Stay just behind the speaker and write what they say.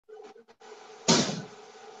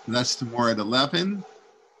That's tomorrow at 11.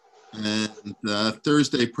 And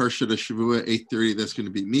Thursday, Parshat Shavua, 8:30, that's going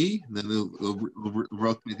to be me. And then we'll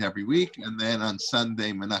rotate every week. And then on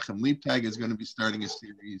Sunday, Menachem Leibtag is going to be starting a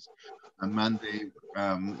series. On Monday,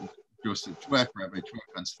 Joseph Dweck, Rabbi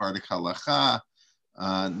Dweck on Sephardic Halacha.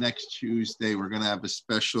 Next Tuesday, we're going to have a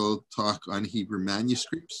special talk on Hebrew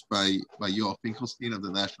manuscripts by Yoel Finkelstein of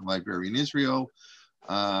the National Library in Israel.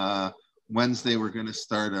 Wednesday, we're going to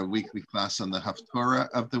start a weekly class on the Haftorah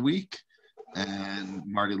of the week. And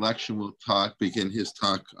Marty Lection will begin his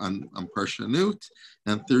talk on Parshanut,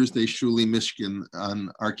 and Thursday, Shuli Mishkin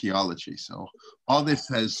on archaeology. So all this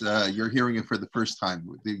you're hearing it for the first time.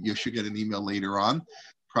 You should get an email later on,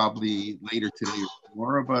 probably later today or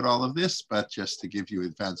tomorrow about all of this, but just to give you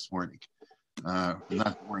advance warning.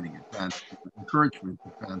 Not warning, advance encouragement,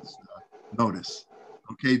 advance notice.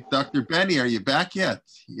 Okay, Dr. Beni, are you back yet?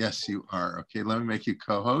 Yes, you are. Okay, let me make you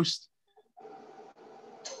co-host.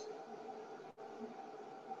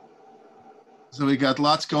 So we got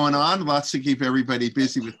lots going on, lots to keep everybody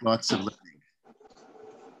busy with lots of learning.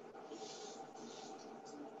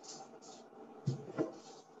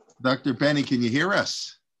 Dr. Beni, can you hear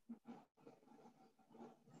us?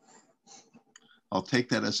 I'll take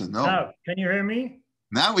that as a no. Now, can you hear me?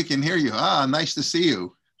 Now we can hear you. Ah, nice to see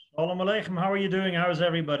you. Shalom Aleichem, how are you doing? How's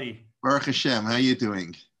everybody? Baruch Hashem, how are you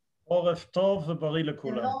doing? Oref tov v'barei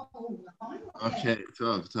lekulam. Okay,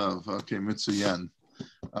 tov. Okay, מצוין.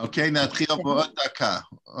 Okay, נתחיל בעוד דקה,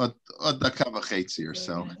 עוד דקה וחצי or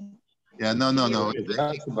so. Yeah, no.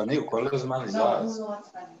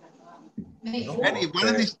 Benny, one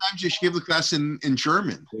of these times you should give the class in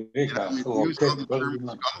German. You know, we use all the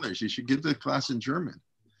German scholars. You should give the class in German.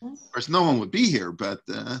 Of course, no one would be here, but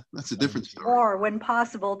that's a different story. Or when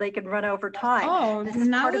possible, they can run over time. Oh, this is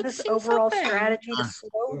part of this overall strategy to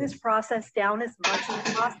slow this process down as much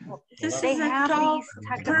as possible. They have these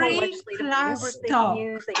technical legislative maneuvers they can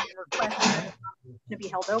use. They can request to be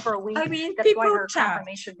held over a week. That's why their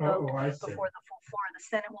confirmation vote before the full floor of the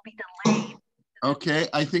Senate will be delayed. Okay,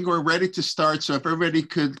 I think we're ready to start. So if everybody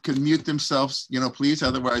could mute themselves, please.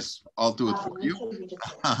 Otherwise, I'll do it for you.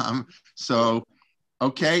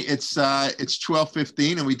 Okay, it's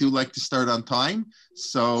 12:15, and we do like to start on time.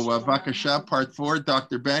 So, Vakasha, part 4,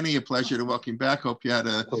 Dr. Beni, a pleasure to welcome you back. Hope you had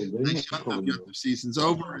a nice the season's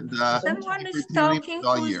over. And someone is talking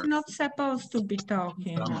who is not supposed to be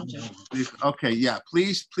talking. Okay, yeah,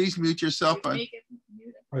 please mute yourself. Are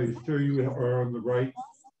you sure you are on the right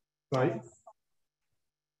site?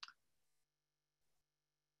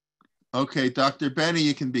 Okay, Dr. Beni,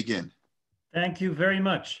 you can begin. Thank you very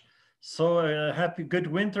much. So a good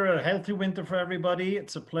winter, a healthy winter for everybody.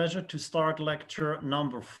 It's a pleasure to start lecture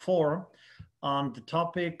number 4 on the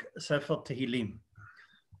topic Sefer Tehillim.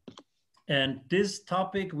 And this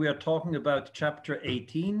topic, we are talking about chapter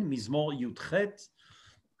 18, Mizmor Yudchet.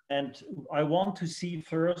 And I want to see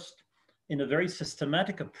first, in a very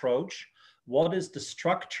systematic approach, what is the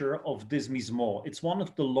structure of this Mizmor. It's one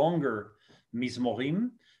of the longer Mizmorim,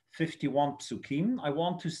 51 psukim. I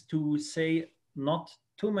want to say not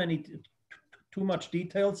too much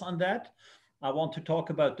details on that. I want to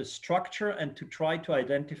talk about the structure and to try to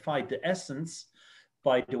identify the essence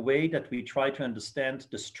by the way that we try to understand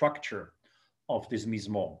the structure of this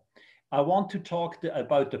Mizmor. I want to talk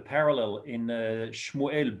about the parallel in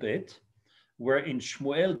Shmuel bit, where in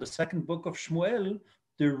Shmuel, the second book of Shmuel,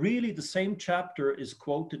 the same chapter is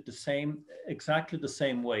quoted exactly the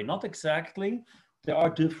same way. Not exactly, there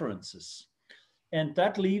are differences. And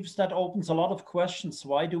that opens a lot of questions.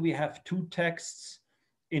 Why do we have 2 texts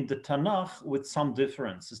in the Tanakh with some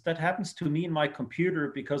differences? That happens to me in my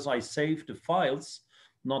computer because I saved the files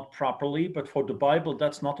not properly, but for the Bible,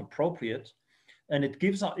 that's not appropriate. And it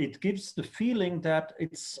gives the feeling that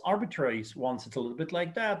it's arbitrary. Once it's a little bit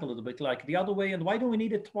like that, a little bit like the other way. And why do we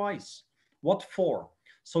need it twice? What for?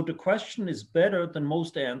 So the question is better than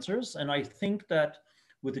most answers. And I think that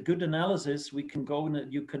with a good analysis, we can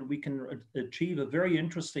achieve a very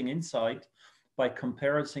interesting insight by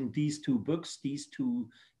comparing these 2 books, these 2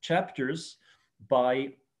 chapters,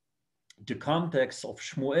 by the context of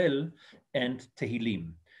Shmuel and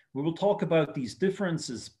Tehillim. We will talk about these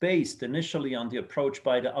differences based initially on the approach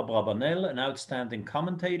by the Abravanel, an outstanding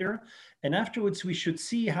commentator, and afterwards we should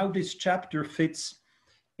see how this chapter fits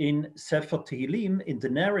in Sefer Tehillim, in the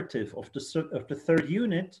narrative of the 3rd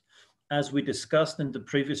unit, as we discussed in the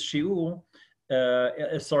previous shiur,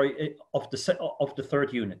 of the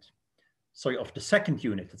 3rd unit. Sorry, of the 2nd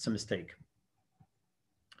unit, it's a mistake.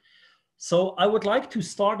 So I would like to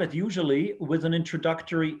start as usually with an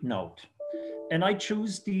introductory note. And I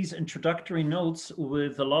choose these introductory notes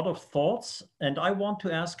with a lot of thoughts, and I want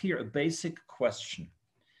to ask here a basic question.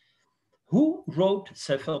 Who wrote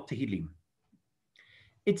Sefer Tehillim?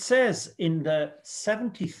 It says in the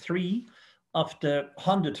 73 of the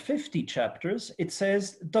 150 chapters, it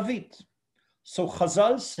says David. So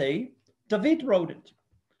Chazal say, David wrote it.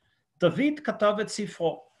 David katav et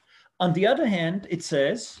sifro. On the other hand, it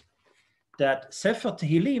says that Sefer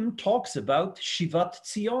Tehillim talks about Shivat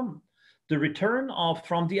Zion, the return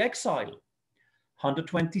from the exile.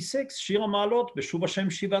 126, Shir Malot, Beshuv Hashem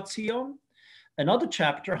Shivat Zion. Another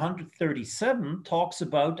chapter, 137, talks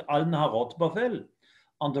about Al Naharot Bavel,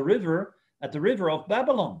 on the river, at the river of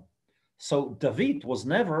Babylon. So David was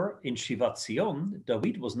never in Shivat Zion.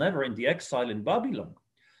 David was never in the exile in Babylon.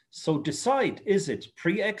 So decide, is it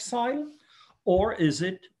pre-exile or is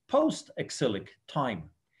it post-exilic time?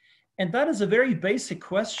 And that is a very basic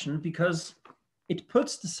question because it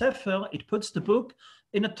puts the Sefer, it puts the book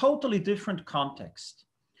in a totally different context.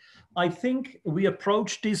 I think we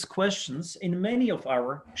approach these questions in many of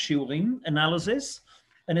our shiurim analysis,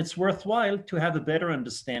 and it's worthwhile to have a better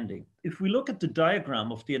understanding. If we look at the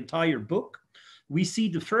diagram of the entire book, we see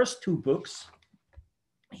the first two books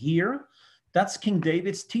here. That's King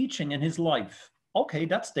David's teaching and his life. Okay,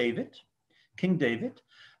 that's David, King David.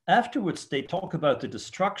 Afterwards, they talk about the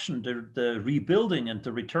destruction, the rebuilding, and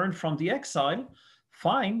the return from the exile.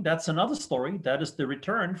 Fine, that's another story. That is the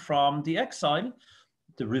return from the exile,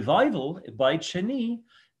 the revival by Sheni.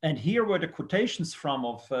 And here were the quotations from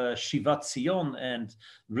of Shivat Zion and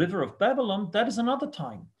River of Babylon. That is another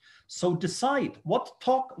time. So decide what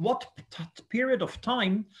period of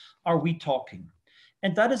time are we talking?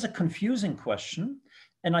 And that is a confusing question.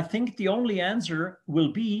 And I think the only answer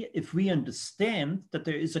will be if we understand that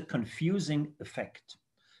there is a confusing effect.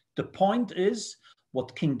 The point is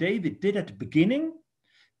what King David did at the beginning,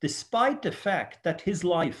 despite the fact that his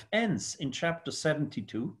life ends in chapter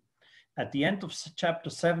 72. At the end of chapter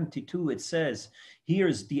 72, it says,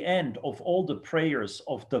 here's the end of all the prayers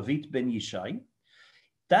of David ben Yishai.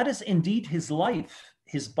 That is indeed his life,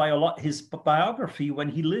 his biography when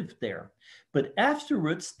he lived there. But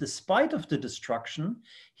afterwards, despite of the destruction,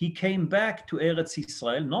 he came back to Eretz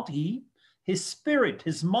Yisrael, not he, his spirit,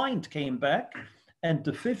 his mind came back. And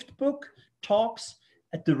the fifth book talks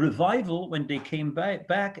at the revival when they came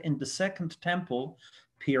back in the second temple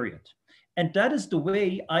period. And that is the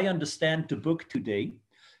way I understand the book today.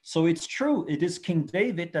 So it's true, it is King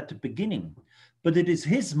David at the beginning, but it is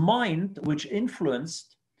his mind which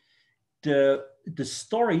influenced the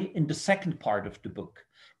story in the second part of the book.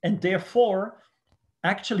 And therefore,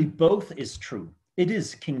 actually both is true. It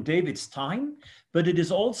is King David's time, but it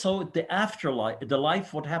is also the afterlife, the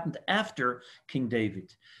life, what happened after King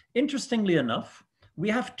David. Interestingly enough, we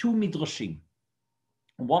have two midrashim.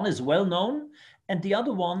 One is well known, and the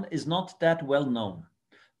other one is not that well known,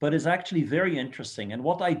 but is actually very interesting. And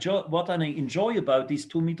what I enjoy about these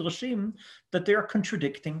two midrashim, that they are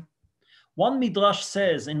contradicting. One midrash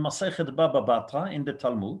says in Masechet Baba Batra in the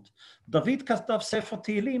Talmud, David katav Sefer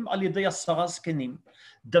Tehillim al yedei 10 zkenim.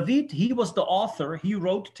 David, he was the author. He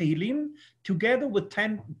wrote Tehillim together with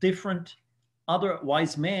 10 different other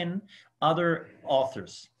wise men, other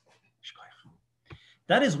authors.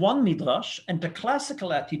 That is one midrash, and the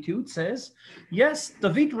classical attitude says, yes,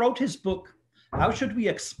 David wrote his book. How should we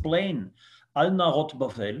explain Al Narot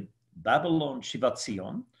Bavel, Babylon, Shivat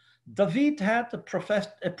Zion? David had a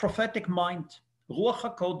prophetic mind, Ruach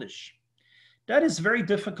HaKodesh. That is very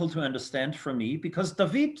difficult to understand for me because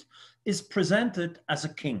David is presented as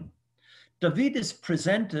a king. David is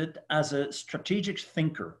presented as a strategic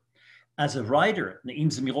thinker, as a writer, Ne'im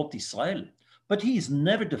Zemirot Israel, but he is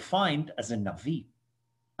never defined as a Navi,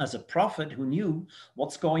 as a prophet who knew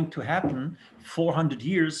what's going to happen 400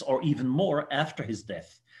 years or even more after his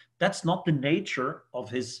death. That's not the nature of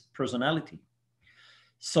his personality.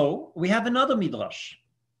 So we have another midrash.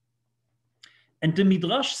 And the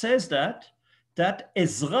midrash says that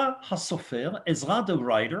Ezra HaSofer, Ezra the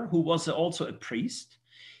writer, who was also a priest,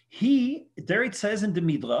 there it says in the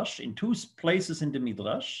midrash, in two places in the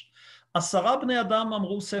midrash, Asara bnei Adam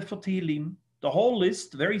amru Sefer Tehillim, the whole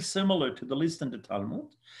list, very similar to the list in the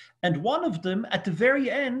Talmud. And one of them, at the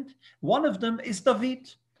very end, one of them is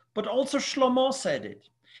David, but also Shlomo said it,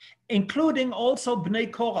 including also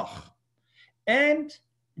Bnei Korach. And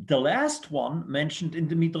the last one mentioned in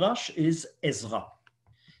the Midrash is Ezra.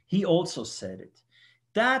 He also said it.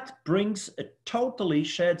 That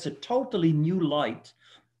sheds a totally new light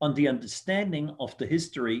on the understanding of the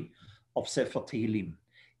history of Sefer Tehillim.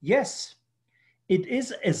 Yes, it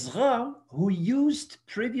is Ezra who used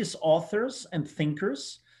previous authors and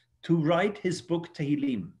thinkers to write his book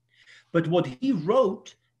Tehillim. But what he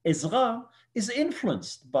wrote, Ezra, is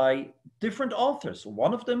influenced by different authors.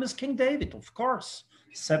 One of them is King David, of course,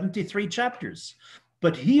 73 chapters.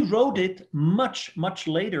 But he wrote it much, much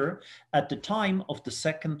later at the time of the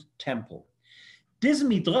Second Temple. This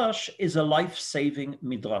midrash is a life-saving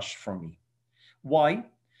midrash for me. Why?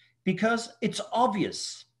 Because it's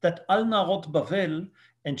obvious that Al Narot Bavel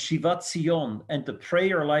and Shivat Zion and the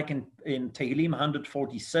prayer like in Tehillim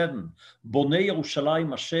 147, Bonei Yerushalayim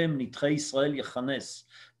Hashem Nitrei Israel Yechanes,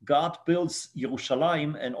 God builds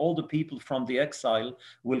Yerushalayim and all the people from the exile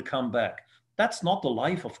will come back. That's not the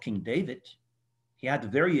life of King David. He had a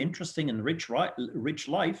very interesting and rich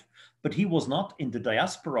life, but he was not in the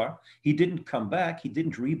diaspora. He didn't come back. He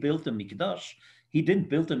didn't rebuild the Mikdash. He didn't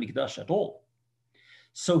build the Mikdash at all.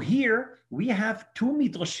 So here we have two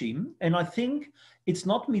midrashim, and I think it's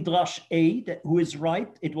not Midrash A who is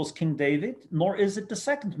right, it was King David, nor is it the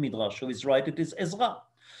second Midrash who is right, it is Ezra.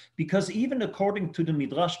 Because even according to the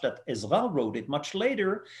Midrash that Ezra wrote it much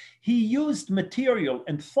later, he used material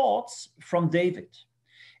and thoughts from David.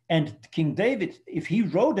 And King David, if he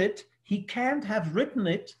wrote it, he can't have written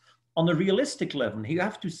it on a realistic level. You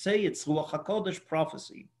have to say it's Ruach HaKodesh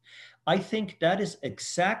prophecy. I think that is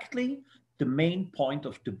exactly the main point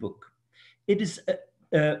of the book. It is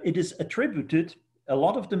attributed, a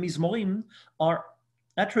lot of the Mizmorim are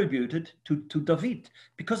attributed to David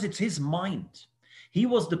because it's his mind. He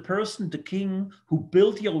was the person, the king, who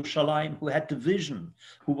built Yerushalayim, who had the vision,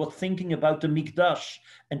 who was thinking about the Mikdash,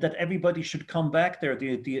 and that everybody should come back there.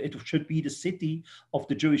 It should be the city of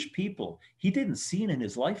the Jewish people. He didn't see it in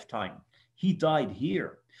his lifetime. He died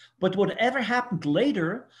here. But whatever happened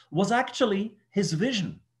later was actually his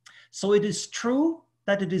vision. So it is true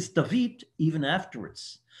that it is David even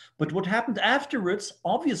afterwards. But what happened afterwards,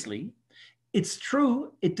 obviously, it's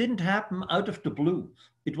true, it didn't happen out of the blue.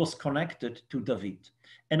 It was connected to David.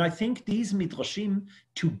 And I think these midrashim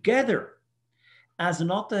together, as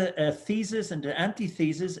not a thesis and an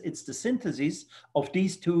antithesis, it's the synthesis of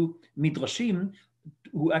these two midrashim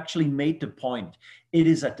who actually made the point. It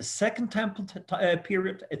is at the Second Temple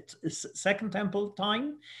period, at Second Temple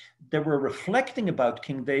time, they were reflecting about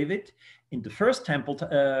King David in the First Temple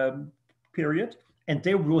period, and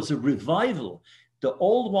there was a revival. The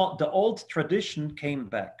old tradition came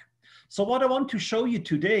back. So what I want to show you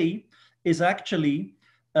today is actually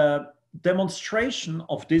a demonstration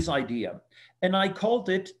of this idea. And I called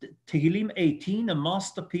it Tehillim 18, a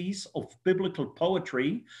masterpiece of biblical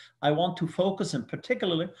poetry. I want to focus in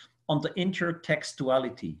particular on the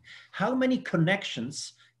intertextuality. How many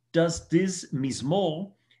connections does this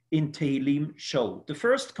Mizmor in Tehillim show? The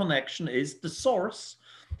first connection is the source.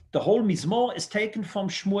 The whole Mizmor is taken from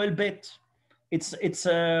Shmuel Bet. It's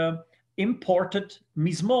a imported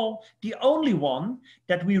Mizmor, the only one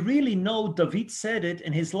that we really know David said it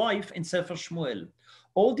in his life in Sefer Shmuel.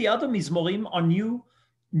 All the other Mizmorim are new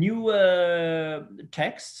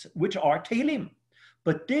texts, which are Tehillim.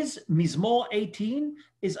 But this Mizmor 18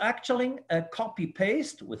 is actually a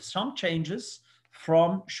copy-paste with some changes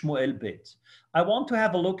from Shmuel Bet. I want to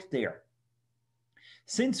have a look there.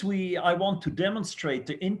 Since I want to demonstrate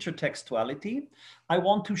the intertextuality, I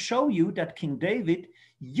want to show you that King David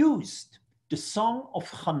used the song of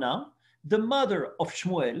Hannah, the mother of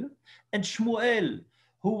Shmuel, and Shmuel,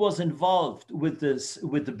 who was involved with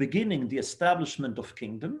the beginning, the establishment of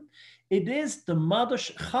kingdom. It is the mother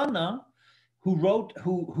Hannah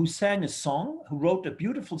who sang a song, who wrote a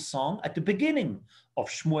beautiful song at the beginning of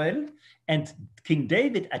Shmuel, and King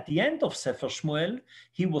David at the end of Sefer Shmuel,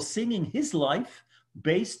 he was singing his life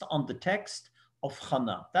based on the text of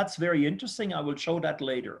Hannah. That's very interesting. I will show that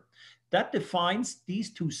later. That defines,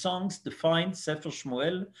 these two songs define Sefer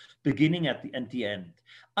Shmuel beginning at the end.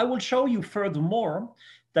 I will show you furthermore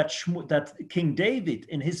that King David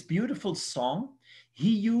in his beautiful song, he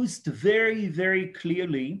used very, very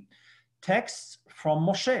clearly texts from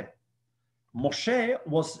Moshe. Moshe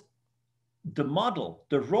was the model,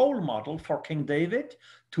 the role model for King David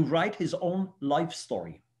to write his own life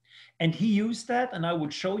story. And he used that, and I will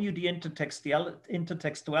show you the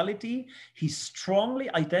intertextuality. He strongly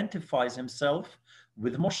identifies himself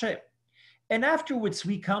with Moshe. And afterwards,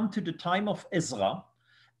 we come to the time of Ezra.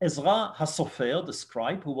 Ezra HaSofer, the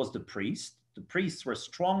scribe, who was the priest. The priests were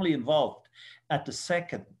strongly involved at the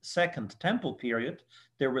second temple period.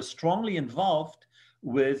 They were strongly involved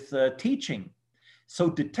with teaching. So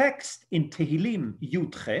the text in Tehillim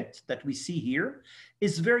Yud-Chet that we see here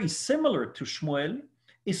is very similar to Shmuel,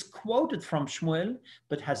 is quoted from Shmuel,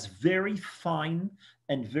 but has very fine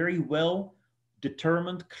and very well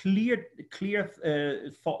determined, clear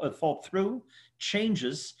thought through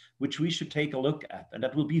changes, which we should take a look at. And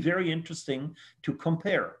that will be very interesting to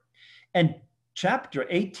compare. And chapter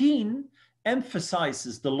 18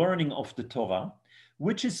 emphasizes the learning of the Torah,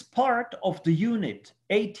 which is part of the unit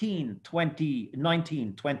 18,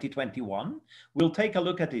 2019, 2021. We'll take a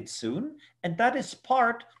look at it soon. And that is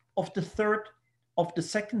part of the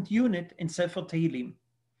second unit in Sefer Tehillim.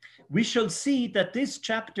 We shall see that this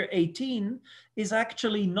chapter 18 is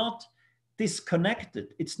actually not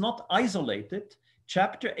disconnected. It's not isolated.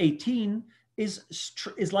 Chapter 18 is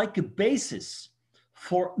like a basis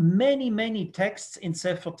for many, many texts in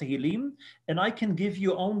Sefer Tehillim. And I can give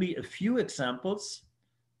you only a few examples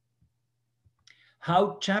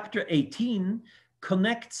how chapter 18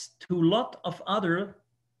 connects to a lot of other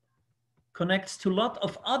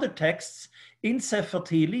texts in Sefer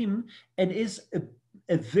Tehillim and is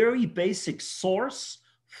a very basic source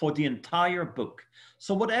for the entire book.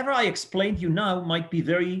 So whatever I explained you now might be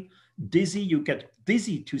very dizzy. You get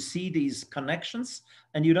dizzy to see these connections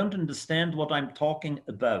and you don't understand what I'm talking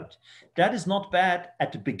about. That is not bad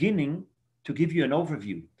at the beginning to give you an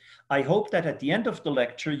overview. I hope that at the end of the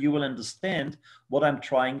lecture, you will understand what I'm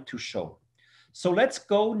trying to show. So let's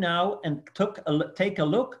go now and take a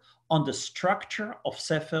look on the structure of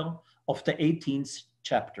Sefer of the 18th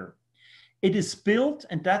chapter. It is built,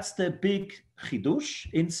 and that's the big chidush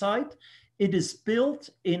inside, it is built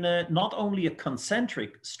in not only a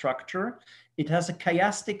concentric structure, it has a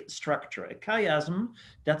chiastic structure. A chiasm,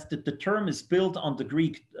 that's the term is built on the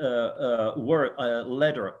Greek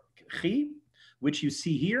letter chi, which you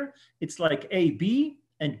see here. It's like AB,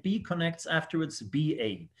 and B connects afterwards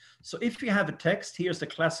BA. So if you have a text, here's the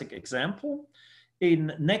classic example.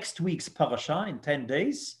 In next week's parasha, in 10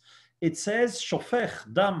 days, it says,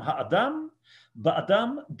 Shofech dam ha'adam,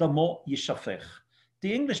 ba'adam damo yishafech.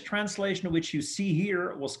 The English translation which you see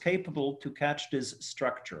here was capable to catch this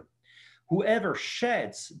structure. Whoever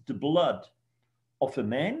sheds the blood of a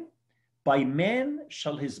man, by man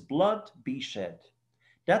shall his blood be shed.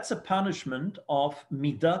 That's a punishment of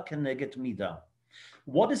midah keneged midah.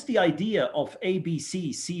 What is the idea of ABC,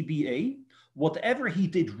 CBA? Whatever he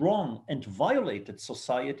did wrong and violated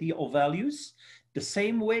society or values, the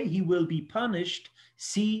same way he will be punished,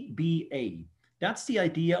 CBA. That's the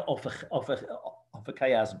idea of a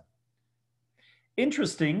chiasm.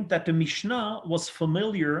 Interesting that the Mishnah was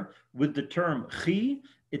familiar with the term chi.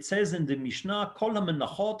 It says in the Mishnah, Kol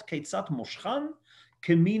hamenachot keitzat moshchan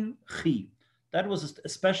kemin chi. That was a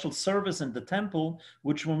special service in the temple,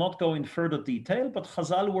 which will not go in further detail, but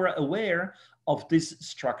Chazal were aware of this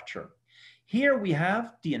structure. Here we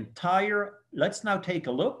have the entire, let's now take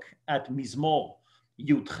a look at Mizmor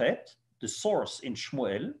Yudchet, the source in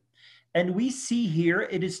Shmuel. And we see here,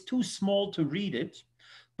 it is too small to read it,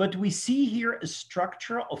 but we see here a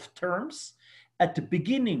structure of terms. At the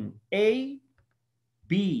beginning, A,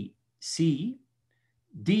 B, C,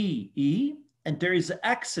 D, E, and there is an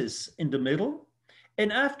axis in the middle.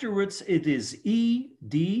 And afterwards, it is E,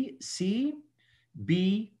 D, C,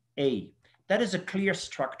 B, A. That is a clear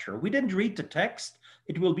structure. We didn't read the text.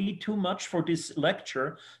 It will be too much for this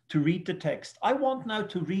lecture to read the text. I want now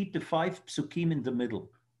to read the 5 psukim in the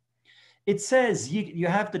middle. It says, you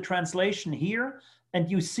have the translation here,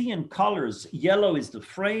 and you see in colors, yellow is the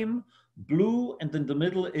frame, blue, and in the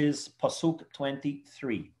middle is Pasuk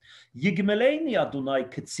 23. Yigmeleni Adonai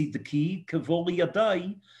ketzidki kevori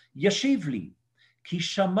yadai yashiv li, ki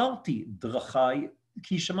shamarti drachai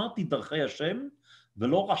Hashem,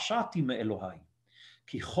 velo rashati me'elohai,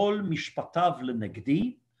 ki chol mishpatav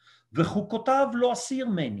lenegdi, v'chukotav lo asir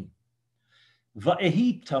meni,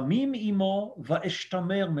 va'ehi tamim imo,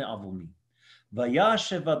 va'eshtamer me'avoni,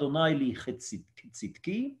 va'yashev Adonai li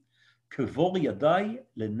ketzidki, kevor yadai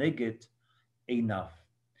leneged einav.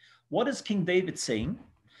 What is King David saying?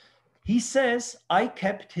 He says, I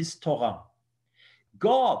kept his Torah.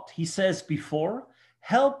 God, he says before,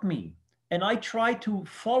 help me, and I try to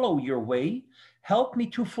follow your way. Help me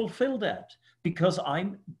to fulfill that, because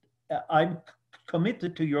I'm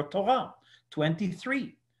committed to your Torah.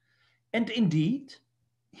 23. And indeed,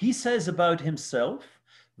 he says about himself,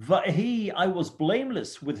 Va'ehi, I was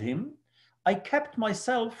blameless with him. I kept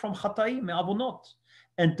myself from chataim me'avonot,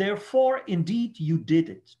 and therefore, indeed, you did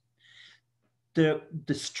it.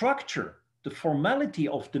 The structure, the formality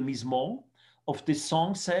of the Mizmor, of this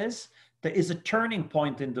song says, there is a turning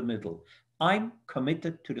point in the middle. I'm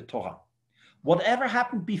committed to the Torah. Whatever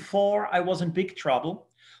happened before, I was in big trouble.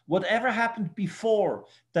 Whatever happened before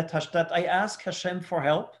that I asked Hashem for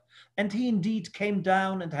help, and he indeed came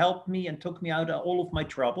down and helped me and took me out of all of my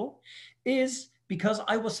trouble, is because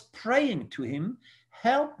I was praying to him,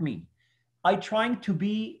 help me. I'm trying to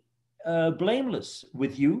be blameless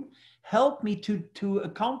with you. Help me to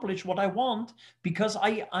accomplish what I want, because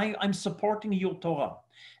I'm supporting your Torah.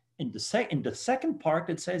 In the second part,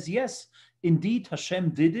 it says, yes, indeed Hashem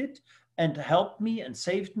did it and helped me and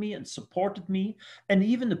saved me and supported me and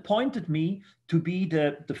even appointed me to be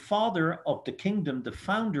the father of the kingdom, the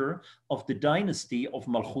founder of the dynasty of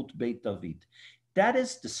Malchut Beit David. That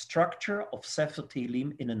is the structure of Sefer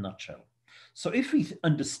Tehillim in a nutshell. So if we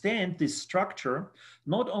understand this structure,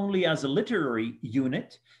 not only as a literary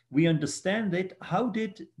unit, we understand it, how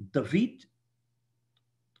did David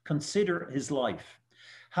consider his life?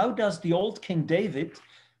 How does the old King David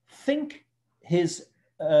think his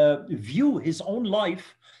view his own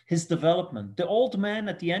life, his development? The old man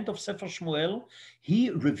at the end of Sefer Shmuel, he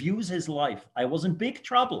reviews his life. I was in big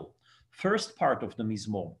trouble. First part of the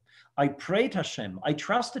Mizmor. I prayed Hashem, I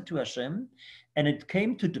trusted to Hashem, and it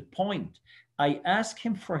came to the point I asked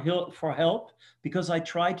him for help because I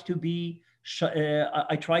tried to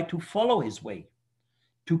follow his way,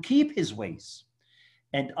 to keep his ways,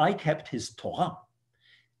 and I kept his Torah.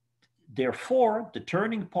 Therefore, the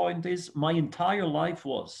turning point is my entire life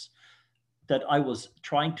was that I was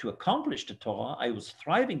trying to accomplish the Torah. I was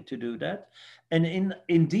striving to do that. And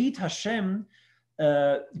indeed, Hashem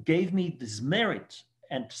gave me this merit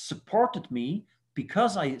and supported me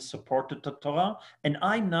because I supported the Torah. And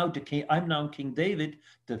I'm now King David,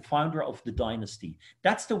 the founder of the dynasty.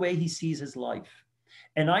 That's the way he sees his life.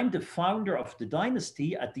 And I'm the founder of the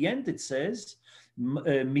dynasty. At the end, it says,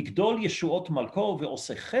 Migdol Yeshuot Malko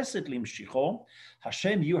ve'oseh chesed limshicho.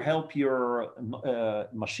 Hashem, you help your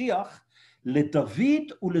Mashiach.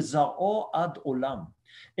 LeDavid uLezar'o ad olam.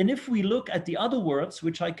 And if we look at the other words,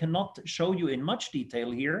 which I cannot show you in much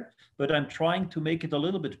detail here, but I'm trying to make it a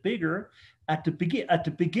little bit bigger. At the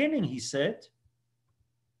beginning, he said,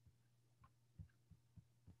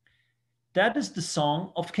 that is the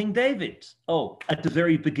song of King David. Oh, at the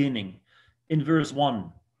very beginning, in verse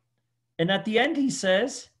 1. And at the end, he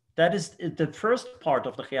says, that is the first part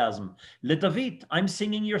of the chiasm. Le David, I'm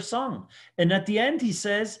singing your song. And at the end, he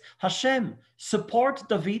says, Hashem, support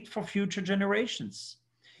David for future generations.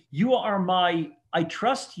 You are I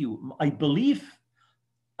trust you. I believe,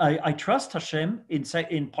 I trust Hashem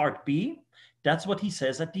in part B. That's what he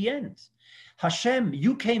says at the end. Hashem,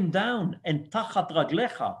 you came down and tachat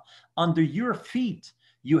raglecha, under your feet,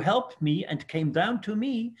 you helped me and came down to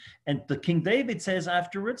me. And the King David says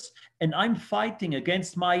afterwards, and I'm fighting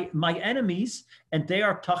against my enemies, and they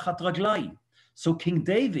are tachat raglai. So King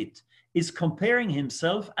David is comparing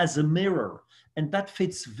himself as a mirror. And that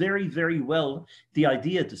fits very, very well the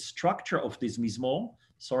idea, the structure of this Mizmor,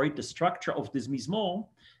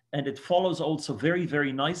 and it follows also very,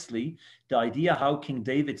 very nicely the idea how King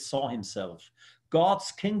David saw himself.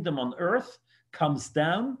 God's kingdom on earth comes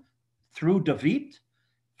down through David,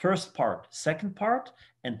 first part, second part,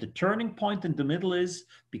 and the turning point in the middle is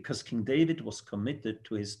because King David was committed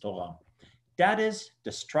to his Torah. That is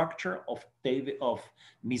the structure of Mizmor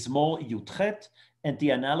Yudchet, and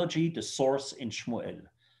the analogy, the source in Shmuel.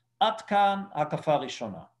 Ad kan hakafa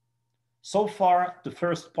rishona. So far, the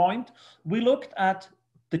first point, we looked at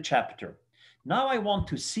the chapter. Now I want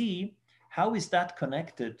to see how is that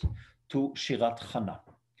connected to Shirat Chana.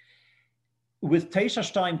 With Teisha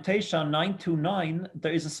Shtayim Teisha 929,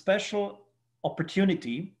 there is a special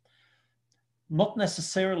opportunity, not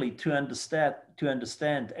necessarily to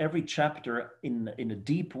understand every chapter in a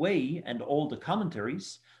deep way and all the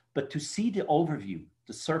commentaries, but to see the overview,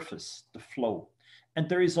 the surface, the flow. And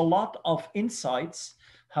there is a lot of insights.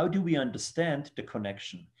 How do we understand the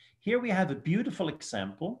connection? Here we have a beautiful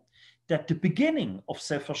example that the beginning of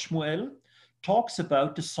Sefer Shmuel talks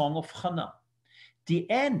about the Song of Chana. The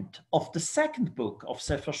end of the second book of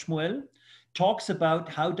Sefer Shmuel talks about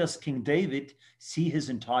how does King David see his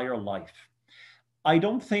entire life. I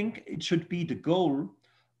don't think it should be the goal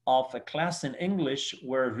of a class in English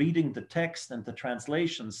where reading the text and the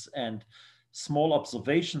translations and small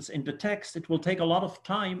observations in the text, it will take a lot of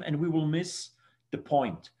time and we will miss the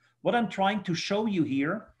point. What I'm trying to show you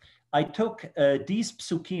here, I took these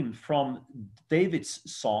psukim from David's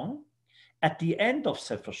song at the end of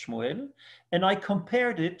Sefer Shmuel, and I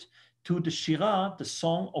compared it to the Shirah, the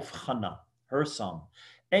song of Chana, her song.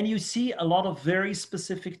 And you see a lot of very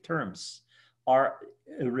specific terms are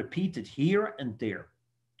repeated here and there.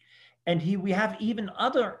 And we have even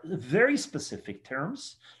other very specific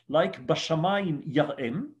terms like Bashamayim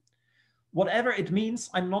Yar'em. Whatever it means,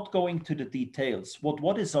 I'm not going to the details.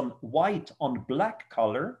 What is on white on black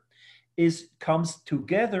color comes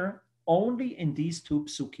together only in these two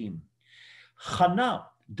psukim. Chana,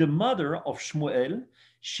 the mother of Shmuel,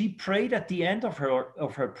 she prayed at the end of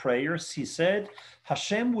her prayer. She said,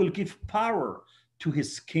 Hashem will give power to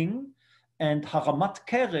his king and Haramat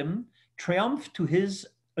Kerem, triumph to his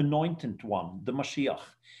anointed one, the Mashiach.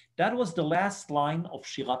 That was the last line of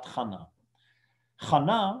Shirat Chana.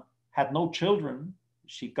 Hannah had no children.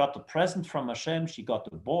 She got a present from Hashem. She got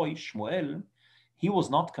a boy, Shmuel. He was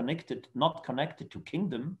not connected to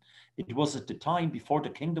kingdom. It was at the time before the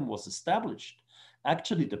kingdom was established.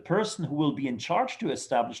 Actually, the person who will be in charge to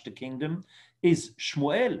establish the kingdom is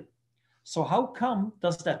Shmuel. So how come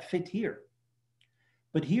does that fit here?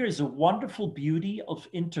 But here is a wonderful beauty of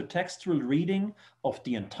intertextual reading of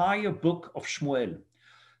the entire book of Shmuel.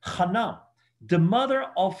 Hannah, the mother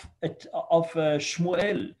of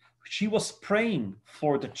Shmuel, she was praying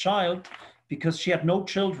for the child because she had no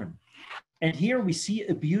children. And here we see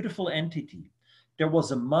a beautiful entity. There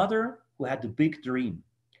was a mother who had a big dream.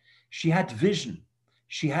 She had vision.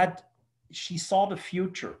 She saw the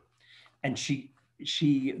future, and she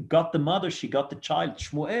got the mother, she got the child,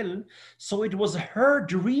 Shmuel. So it was her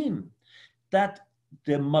dream that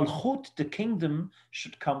the Malchut, the kingdom,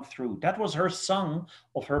 should come through. That was her song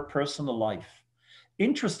of her personal life.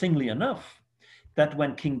 Interestingly enough, that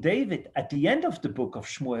when King David, at the end of the book of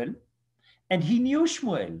Shmuel, and he knew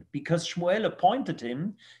Shmuel because Shmuel appointed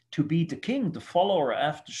him to be the king, the follower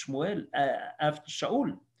after Shmuel, after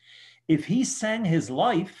Shaul. If he sang his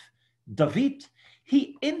life, David,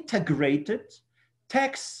 he integrated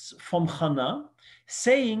texts from Hannah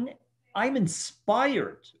saying, I'm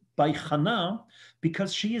inspired by Hannah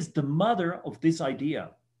because she is the mother of this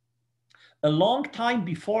idea. A long time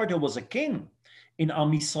before there was a king in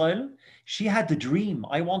Am Yisrael, she had the dream.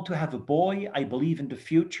 I want to have a boy. I believe in the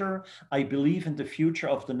future. I believe in the future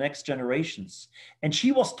of the next generations. And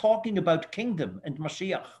she was talking about kingdom and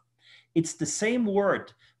Mashiach. It's the same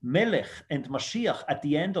word, Melech and Mashiach, at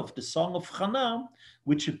the end of the song of Hannah,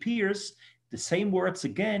 which appears the same words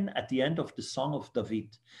again at the end of the song of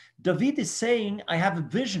David. David is saying, I have a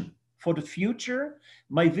vision for the future.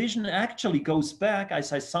 My vision actually goes back,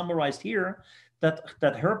 as I summarized here,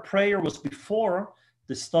 that her prayer was before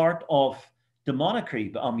the start of the monarchy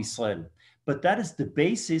of Am Yisrael. But that is the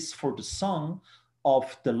basis for the song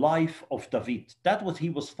of the life of David. That's what he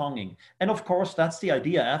was singing. And of course, that's the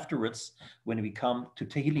idea afterwards when we come to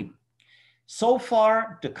Tehillim. So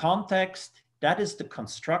far, the context, that is the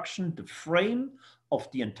construction, the frame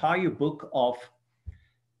of the entire book of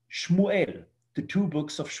Shmuel, the two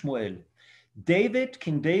books of Shmuel.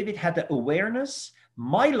 King David had the awareness,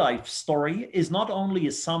 my life story is not only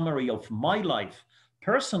a summary of my life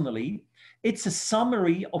personally, it's a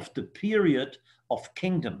summary of the period of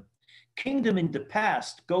kingdom. Kingdom in the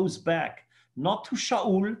past goes back not to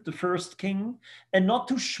Shaul, the first king, and not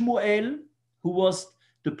to Shmuel, who was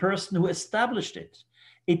the person who established it.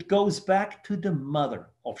 It goes back to the mother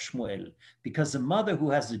of Shmuel, because the mother who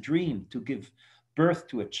has a dream to give birth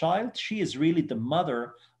to a child, she is really the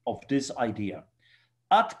mother of this idea.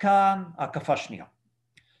 Ad kan hakafa shniya.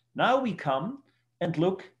 Now we come and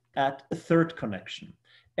look at a third connection.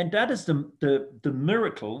 And that is the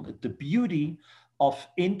miracle, the beauty of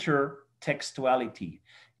intertextuality.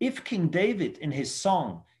 If King David in his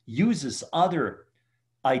song uses other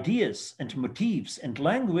ideas and motifs and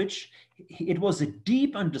language, it was a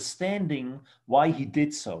deep understanding why he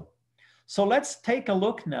did so. So let's take a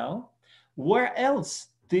look now. Where else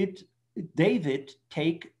did David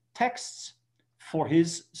take texts for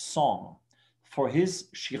his song, for his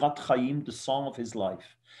Shirat Chaim, the song of his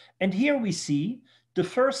life? And here we see the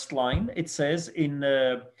first line. It says in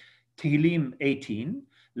Tehillim 18,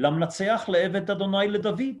 למנצח לעבד אדוני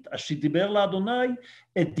לדוד, אשר דיבר לאדוני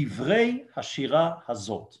את דברי השירה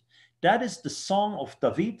הזאת. That is the song of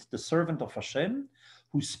David, the servant of Hashem,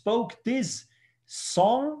 who spoke this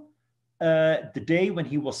song the day when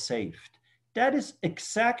he was saved. That is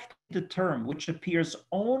exactly the term which appears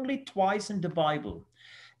only twice in the Bible.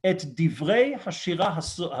 Et divrei hashira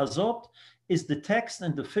hazot is the text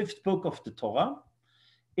in the 5th book of the Torah.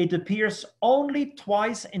 It appears only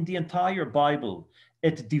twice in the entire Bible.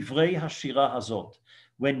 Et divrei hashira hazot.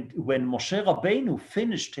 When Moshe Rabbeinu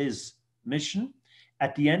finished his mission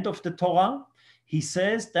at the end of the Torah, he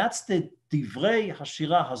says that's the divrei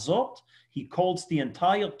hashira hazot. He calls the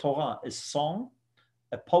entire Torah a song,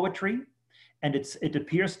 a poetry, and it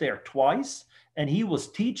appears there twice. And he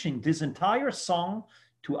was teaching this entire song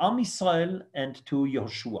to Am Yisrael and to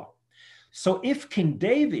Yehoshua. So if King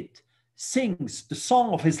David sings the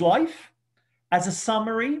song of his life as a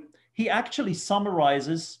summary, he actually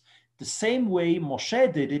summarizes the same way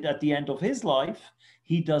Moshe did it at the end of his life.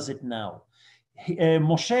 He does it now.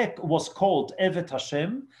 Moshe was called Evet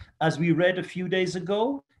Hashem, as we read a few days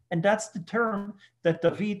ago, and that's the term that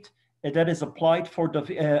David that is applied for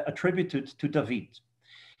attributed to David.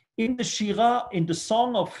 In the Shira, in the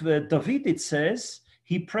song of David, it says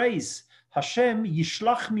he prays Hashem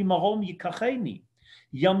Yishlach mimarom yikacheni,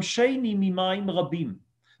 Yamsheni mimayim rabim.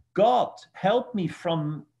 God, help me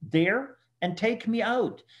from there and take me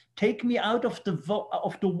out. Take me out of the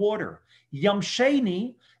water.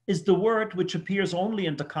 Yamsheni is the word which appears only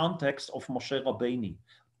in the context of Moshe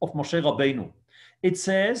Rabbeinu. It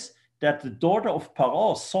says that the daughter of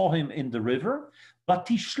Paro saw him in the river,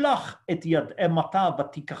 Vatishlach et yad emata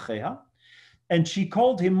vatikacheha, and she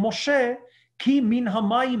called him Moshe, ki min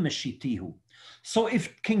hamayim meshitihu. So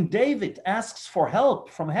if King David asks for help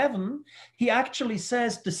from heaven, he actually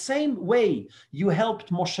says the same way you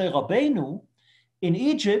helped Moshe Rabbeinu in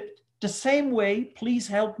Egypt, the same way, please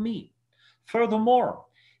help me. Furthermore,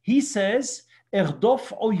 he says,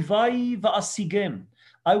 Erdof oivai va'asigem,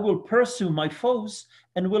 I will pursue my foes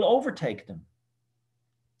and will overtake them.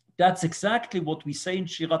 That's exactly what we say in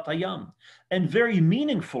Shirat Hayam. And very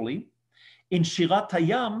meaningfully, in Shirat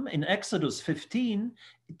Hayam, in Exodus 15,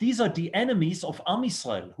 these are the enemies of Am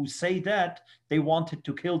Yisrael who say that they wanted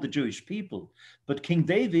to kill the Jewish people. But King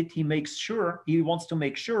David, he wants to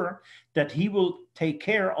make sure that he will take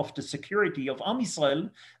care of the security of Am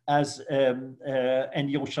Yisrael and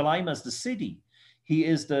Yerushalayim as the city. He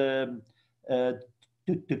is the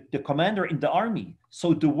commander in the army.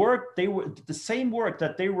 So the same word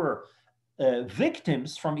that they were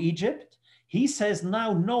victims from Egypt, he says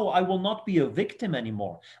now, no, I will not be a victim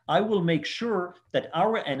anymore. I will make sure that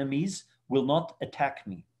our enemies will not attack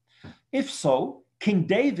me. If so, King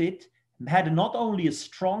David had not only a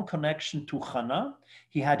strong connection to Hannah,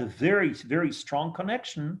 he had a very, very strong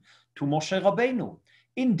connection to Moshe Rabbeinu.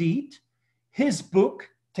 Indeed, his book,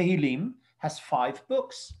 Tehillim, has 5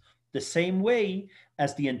 books, the same way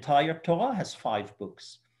as the entire Torah has 5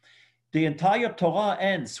 books. The entire Torah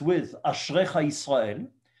ends with Ashrecha Yisrael.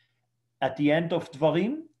 At the end of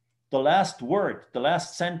Dvarim, the last word, the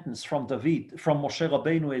last sentence from Moshe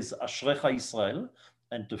Rabbeinu is Ashrecha Yisrael,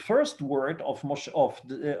 and the first word of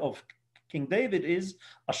King David is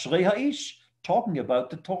Ashrei Ha'ish, talking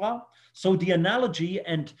about the Torah. So the analogy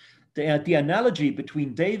and the analogy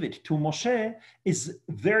between David to Moshe is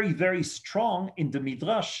very, very strong in the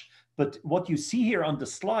Midrash. But what you see here on the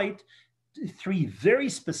slide, 3 very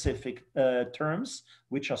specific terms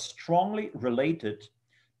which are strongly related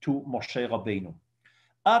to Moshe Rabbeinu.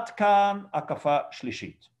 Ad kan akafa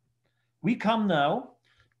shlishit. We come now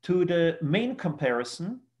to the main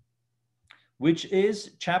comparison, which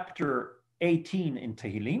is chapter 18 in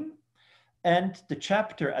Tehillim and the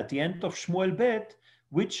chapter at the end of Shmuel Bet,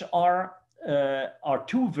 which are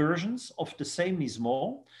 2 versions of the same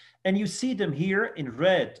Mizmor. And you see them here in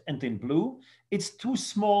red and in blue. It's too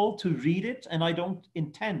small to read it, and I don't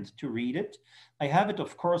intend to read it. I have it,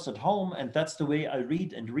 of course, at home, and that's the way I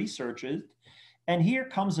read and research it. And here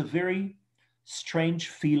comes a very strange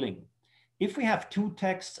feeling. If we have 2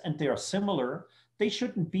 texts and they are similar, they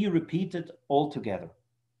shouldn't be repeated all together.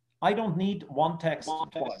 I don't need one text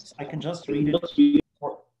twice. I can just read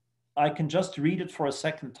it for a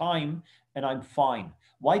second time, and I'm fine.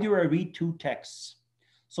 Why do I read 2 texts?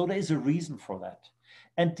 So there is a reason for that.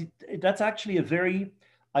 And that's actually a very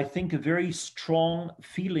strong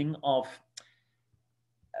feeling of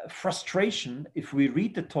frustration if we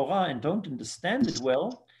read the Torah and don't understand it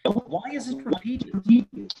well. Why is it repeated?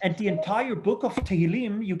 And the entire book of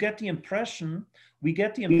Tehillim, we get the impression we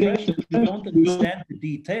don't understand the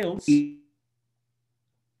details.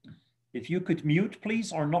 If you could mute,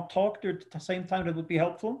 please, or not talk at the same time, that would be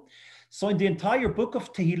helpful. So in the entire book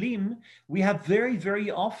of Tehillim, we have very,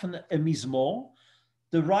 very often a Mizmor.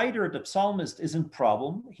 The writer, the psalmist, is in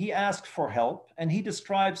problem. He asks for help and he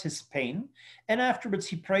describes his pain. And afterwards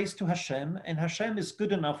he prays to Hashem, and Hashem is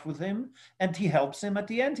good enough with him and he helps him. At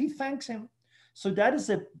the end, he thanks him. So that is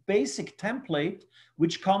a basic template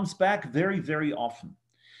which comes back very, very often.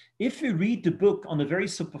 If you read the book on a very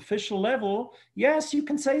superficial level, yes, you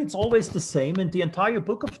can say it's always the same, and the entire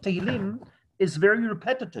book of Tehillim is very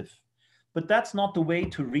repetitive. But that's not the way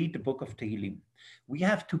to read the book of Tehillim. We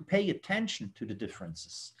have to pay attention to the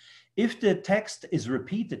differences. If the text is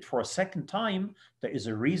repeated for a second time, there is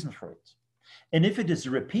a reason for it. And if it is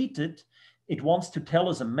repeated, it wants to tell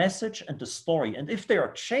us a message and a story. And if there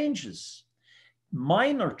are changes,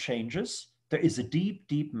 minor changes, there is a deep,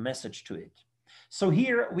 deep message to it. So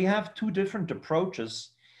here we have 2 different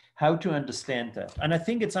approaches how to understand that. And I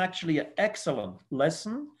think it's actually an excellent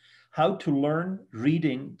lesson how to learn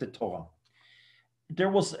reading the Torah. There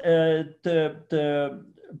was the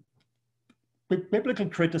biblical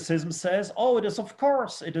criticism says, oh, it is, of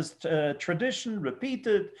course, it is tradition,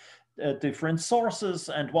 repeated, different sources,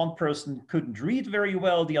 and one person couldn't read very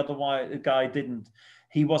well, the other guy didn't,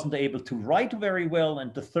 he wasn't able to write very well,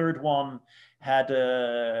 and the third one had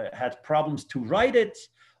problems to write it.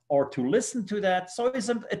 or to listen to that. So it's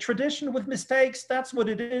a tradition with mistakes. That's what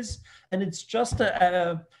it is. And it's just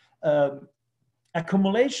a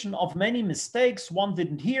accumulation of many mistakes. One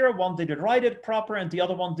didn't hear, one didn't write it proper, and the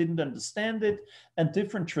other one didn't understand it, and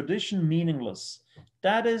different tradition, meaningless.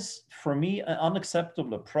 That is, for me, an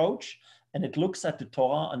unacceptable approach, and it looks at the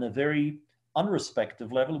Torah on a very unrespectful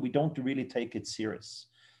level. We don't really take it serious.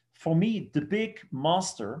 For me, the big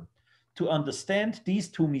master to understand these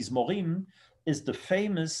two Mizmorim is the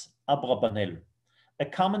famous Abrabanel, a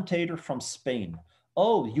commentator from Spain.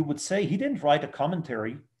 Oh, you would say he didn't write a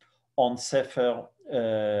commentary on Sefer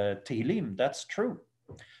Tehillim. That's true.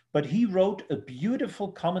 But he wrote a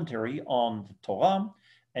beautiful commentary on the Torah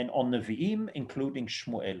and on Nevi'im, including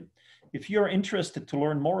Shmuel. If you're interested to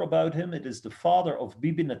learn more about him, it is the father of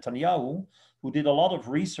Bibi Netanyahu, who did a lot of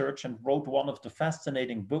research and wrote one of the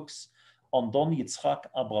fascinating books on Don Yitzchak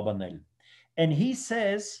Abrabanel. And he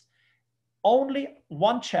says only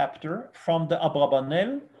one chapter from the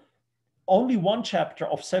Abrabanel, only one chapter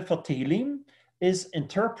of Sefer Tehillim is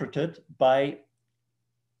interpreted by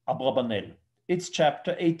Abrabanel. It's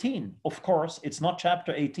chapter 18. Of course, it's not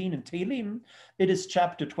chapter 18 in Tehillim, it is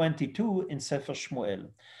chapter 22 in Sefer Shmuel.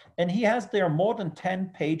 And he has there more than 10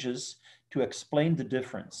 pages to explain the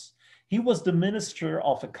difference. He was the Minister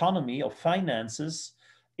of Economy, of Finances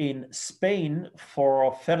in Spain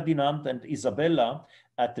for Ferdinand and Isabella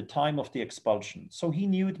at the time of the expulsion. So he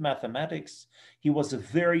knew mathematics. He was a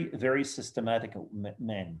very, very systematic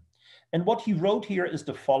man. And what he wrote here is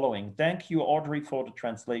the following. Thank you, Audrey, for the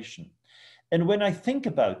translation. And when I think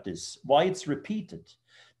about this, why it's repeated,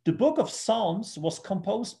 the book of Psalms was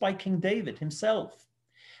composed by King David himself.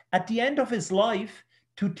 At the end of his life,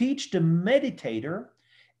 to teach the meditator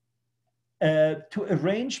to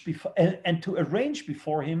arrange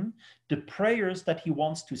before him the prayers that he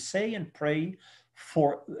wants to say and pray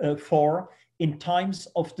for in times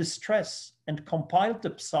of distress, and compiled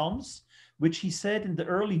the Psalms, which he said in the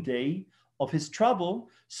early day of his trouble,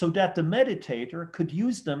 so that the meditator could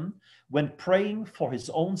use them when praying for his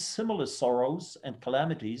own similar sorrows and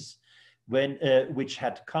calamities which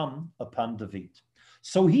had come upon David.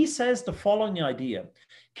 So he says the following idea.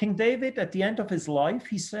 King David, at the end of his life,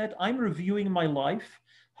 he said, I'm reviewing my life.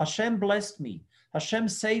 Hashem blessed me. Hashem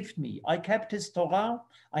saved me. I kept his Torah.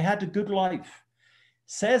 I had a good life.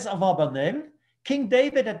 Says Abrabanel, King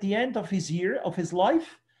David, at the end of his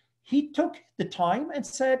life, he took the time and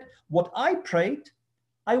said, what I prayed,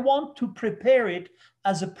 I want to prepare it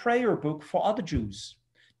as a prayer book for other Jews.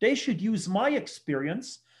 They should use my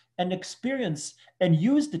experience and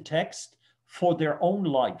use the text for their own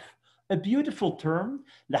life. A beautiful term,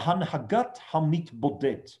 lehanhagat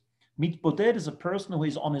hamitboded. Mitboded is a person who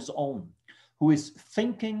is on his own, who is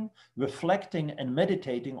thinking, reflecting, and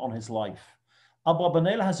meditating on his life.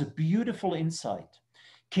 Abrabanel has a beautiful insight.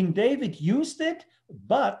 King David used it,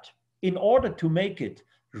 but in order to make it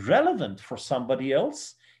relevant for somebody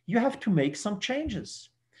else, you have to make some changes.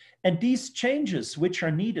 And these changes, which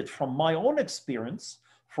are needed from my own experience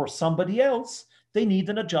for somebody else, they need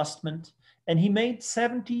an adjustment. And he made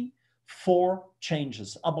 74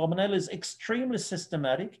 changes. Abrabanel is extremely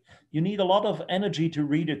systematic. You need a lot of energy to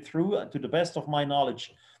read it through. To the best of my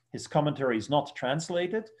knowledge, his commentary is not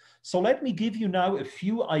translated. So let me give you now a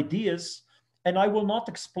few ideas, and I will not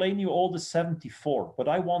explain you all the 74, but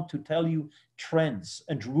I want to tell you trends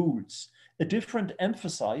and rules. A different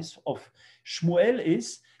emphasis of Shmuel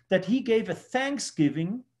is that he gave a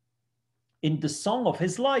thanksgiving in the song of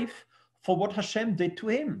his life for what Hashem did to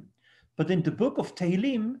him. But in the book of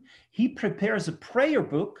Tehillim, he prepares a prayer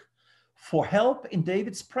book for help in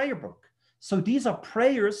David's prayer book. So these are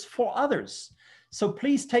prayers for others. So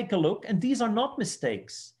please take a look, and these are not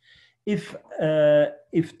mistakes. If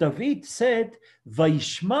David said,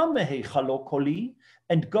 Vayishma meheichalo koli,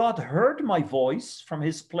 and God heard my voice from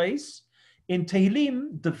his place, in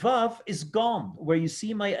Tehillim, the Vav is gone. Where you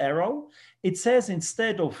see my arrow, it says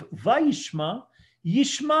instead of Vayishma,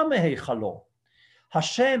 Yishma meheichalo.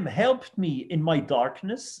 Hashem helped me in my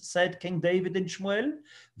darkness, said King David in Shmuel,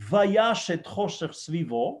 Vayash et choshech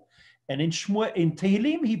svivo. And in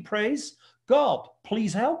Tehillim, he prays, God,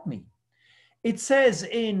 please help me. It says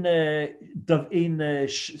in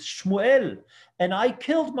Shmuel, and I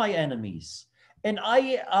killed my enemies, and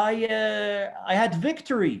I had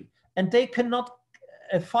victory, and they cannot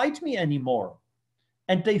fight me anymore,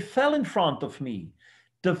 and they fell in front of me.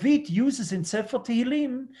 David uses in Sefer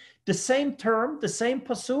Tehillim the same term, the same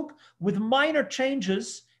pasuk, with minor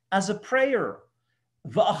changes as a prayer.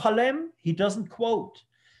 Va'achalem, he doesn't quote.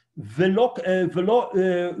 Velo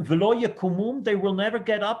yekumum, they will never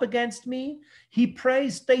get up against me. He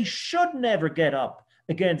prays they should never get up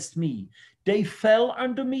against me. They fell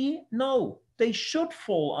under me? No, they should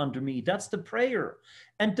fall under me. That's the prayer.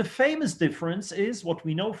 And the famous difference is what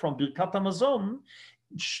we know from Birkat Hamazon.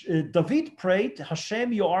 David prayed,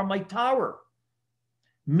 Hashem, you are my tower.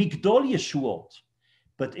 Migdol Yeshuot.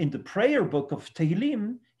 But in the prayer book of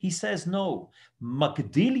Tehillim, he says, no,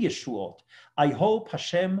 Magdil Yeshuot. I hope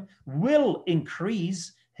Hashem will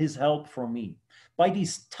increase his help for me. By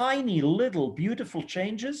these tiny little beautiful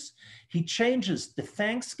changes, he changes the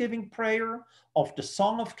thanksgiving prayer of the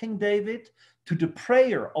Song of King David to the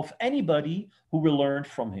prayer of anybody who will learn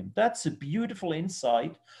from him. That's a beautiful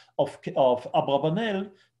insight of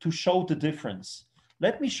Abravanel to show the difference.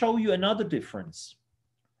 Let me show you another difference.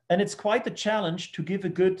 And it's quite a challenge to give a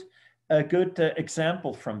good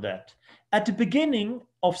example from that. At the beginning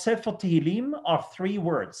of Sefer Tehillim are three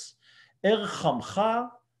words,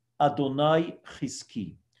 Erchamcha Adonai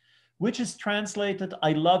Chizki, which is translated,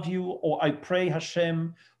 I love you, or I pray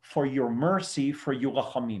Hashem for your mercy, for your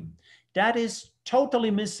rachamim. That is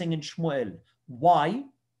totally missing in Shmuel. Why?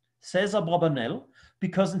 Says Abravanel,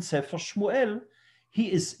 because in Sefer Shmuel,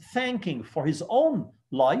 he is thanking for his own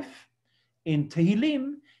life. In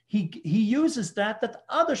Tehillim, he uses that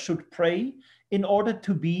others should pray in order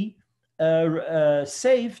to be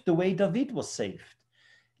saved the way David was saved.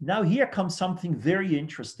 Now here comes something very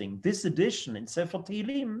interesting. This edition in Sefer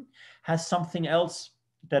Tehillim has something else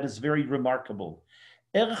that is very remarkable.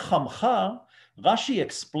 Erchamcha, Rashi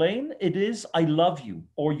explained, it is I love you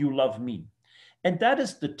or you love me. And that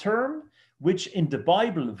is the term which in the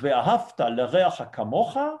Bible, Ve'ahavta l'reacha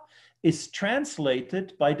kamocha, is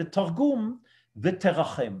translated by the Targum,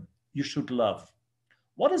 V'terachem, you should love.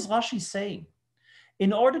 What is Rashi saying?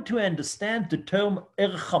 In order to understand the term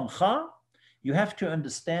Erchamcha, you have to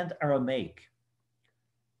understand Aramaic.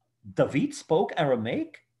 David spoke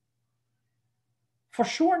Aramaic? For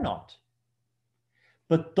sure not.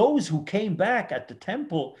 But those who came back at the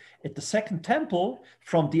temple, at the second temple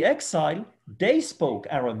from the exile, they spoke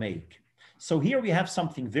Aramaic. So here we have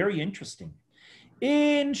something very interesting.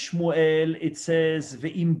 In Shmuel, it says,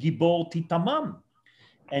 Ve'im gibor titamam.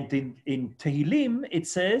 And in Tehillim, it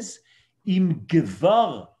says, Im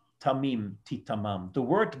gevar tamim titamam. The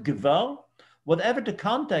word gevar, whatever the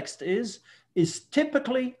context is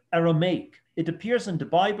typically Aramaic. It appears in the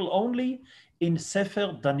Bible only in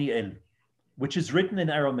Sefer Daniel, which is written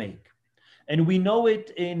in Aramaic. And we know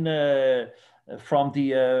it from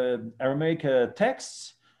the Aramaic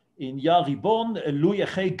texts. In Yaribon, Lu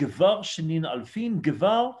Yechei Gevar Shenin Alfin.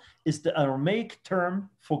 Gevar is the Aramaic term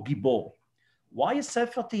for Gibor. Why is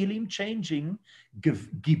Sefer Tehillim changing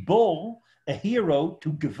Gibor, a hero,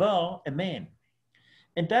 to Gevar, a man?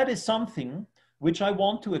 And that is something which I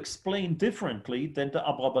want to explain differently than the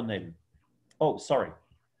Abravanel. Oh, sorry.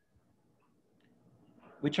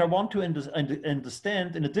 Which I want to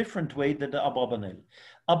understand in a different way than the Abravanel.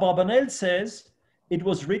 Abravanel says it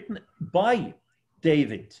was written by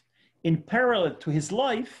David. In parallel to his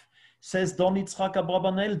life, says Don Yitzchak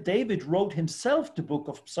Abravanel, David wrote himself the book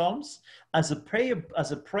of Psalms as a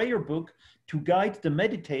prayer book to guide the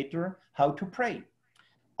meditator how to pray.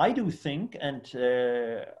 I do think, and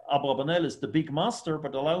Abravanel is the big master,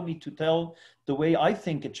 but allow me to tell the way I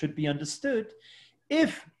think it should be understood.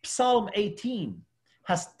 If Psalm 18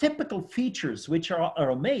 has typical features which are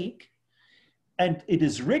Aramaic, and it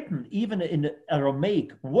is written even in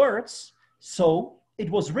Aramaic words, so it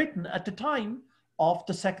was written at the time of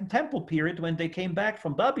the Second Temple period when they came back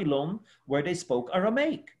from Babylon, where they spoke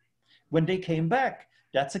Aramaic. When they came back,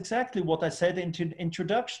 that's exactly what I said in the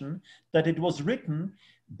introduction, that it was written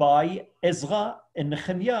by Ezra and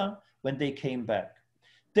Nehemiah when they came back.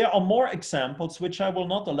 There are more examples, which I will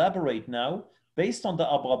not elaborate now, based on the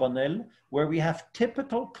Abravanel, where we have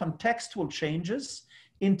typical contextual changes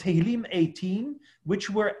in Tehillim 18, which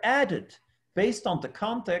were added based on the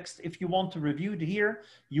context. If you want to review it here,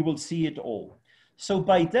 you will see it all. So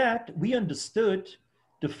by that, we understood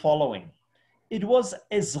the following. It was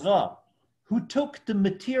Ezra who took the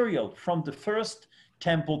material from the first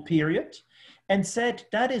temple period and said,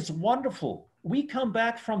 that is wonderful. We come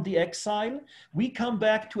back from the exile. We come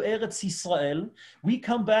back to Eretz Yisrael. We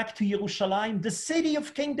come back to Yerushalayim, the city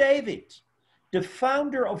of King David. The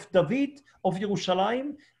founder of David of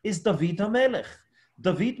Yerushalayim is David HaMelech.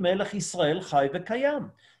 David Melech Yisrael Chai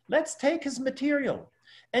V'Kayam. Let's take his material.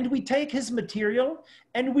 And we take his material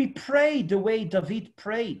and we pray the way David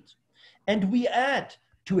prayed. And we add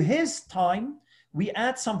to his time, we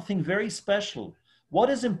add something very special. What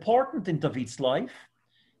is important in David's life?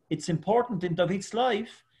 It's important in David's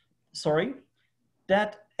life,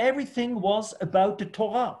 that everything was about the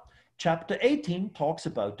Torah. Chapter 18 talks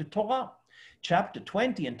about the Torah. Chapter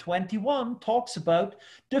 20 and 21 talks about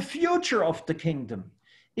the future of the kingdom.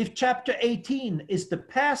 If chapter 18 is the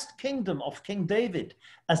past kingdom of King David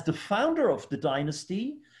as the founder of the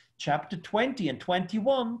dynasty, chapter 20 and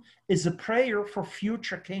 21 is a prayer for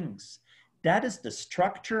future kings. That is the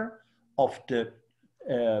structure of the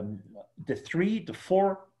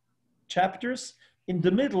 4 chapters in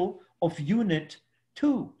the middle of unit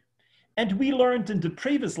 2. And we learned in the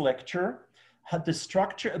previous lecture had the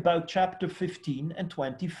structure about chapter 15 and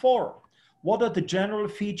 24. What are the general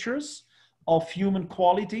features of human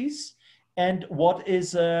qualities and what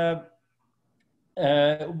is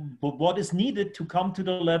needed to come to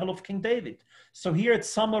the level of King David? So here it's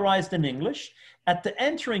summarized in English. At the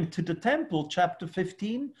entering to the temple, chapter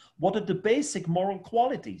 15, what are the basic moral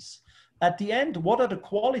qualities? At the end, what are the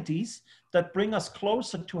qualities that bring us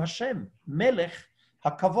closer to Hashem? Melech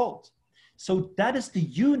HaKavod. So that is the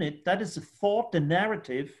unit, that is the thought, the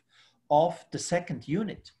narrative of the second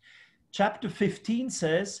unit. Chapter 15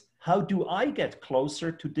 says, how do I get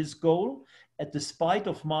closer to this goal despite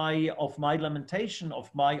of my lamentation, of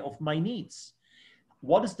my needs?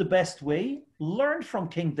 What is the best way? Learn from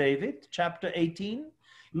King David, chapter 18.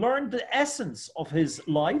 Learn the essence of his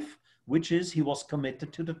life, which is he was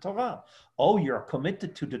committed to the Torah. Oh, you're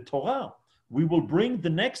committed to the Torah. We will bring the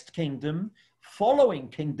next kingdom following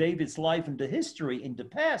King David's life and the history in the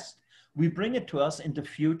past. We bring it to us in the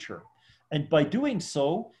future. And by doing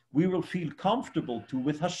so, we will feel comfortable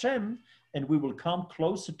with Hashem, and we will come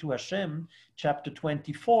closer to Hashem. Chapter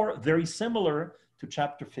 24, very similar to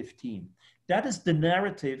chapter 15. That is the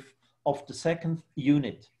narrative of the second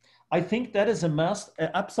unit. I think that is an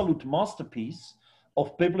absolute masterpiece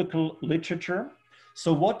of biblical literature.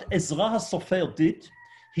 So what Ezra HaSofer did,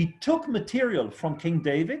 he took material from King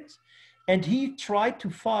David and he tried to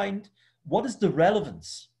find what is the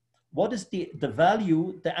relevance, what is the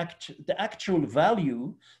value, the actual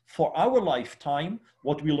value for our lifetime,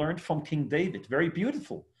 what we learned from King David. Very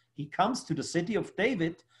beautiful. He comes to the city of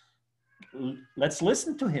David. Let's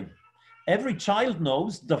listen to him. Every child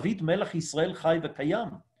knows David Melech Israel Chai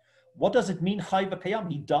V'Kayam. What does it mean Chai V'Kayam?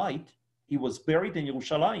 He died. He was buried in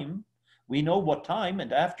Yerushalayim. We know what time,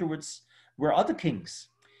 and afterwards were other kings.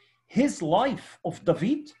 His life of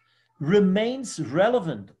David remains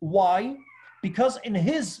relevant. Why? Because in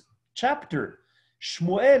his chapter,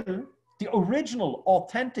 Shmuel, the original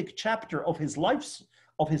authentic chapter of his life,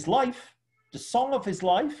 the song of his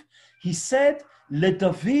life, he said, Le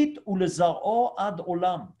David ulezar'o ad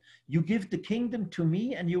olam. You give the kingdom to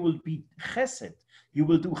me and you will be chesed. You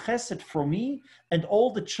will do chesed for me and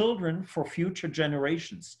all the children for future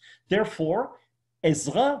generations. Therefore,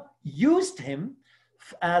 Ezra used him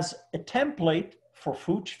as a template for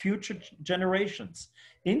future generations.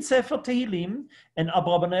 In Sefer Tehillim, and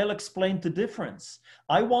Abrabanel explained the difference.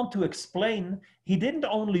 I want to explain, he didn't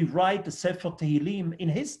only write the Sefer Tehillim in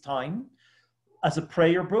his time as a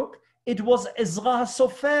prayer book, it was Ezra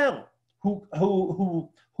HaSofer who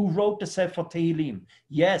wrote the Sefer Tehillim.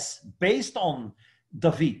 Yes, based on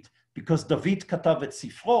David, because David katav et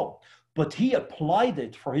sifro, but he applied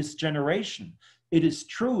it for his generation. It is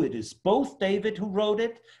true, it is both David who wrote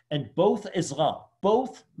it and both Ezra.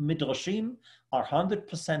 Both Midrashim are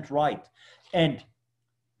 100% right. And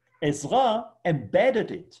Ezra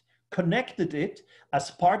embedded it, connected it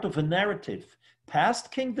as part of a narrative.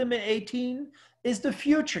 Past kingdom in 18 is the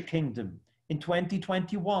future kingdom in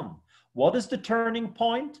 2021. What is the turning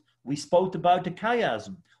point? We spoke about the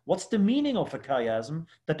chiasm. What's the meaning of a chiasm?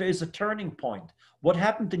 That there is a turning point. What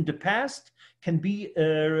happened in the past can be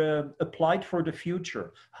applied for the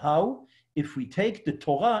future. How? If we take the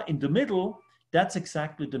Torah in the middle, that's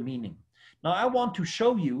exactly the meaning. Now I want to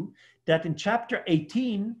show you that in chapter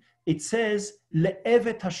 18, it says,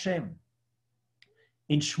 Le'evet Hashem.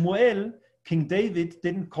 In Shmuel, King David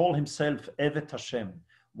didn't call himself Evet Hashem.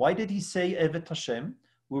 Why did he say Evet Hashem?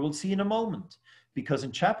 We will see in a moment. Because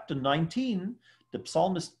in chapter 19, the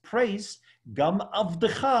psalmist prays, Gam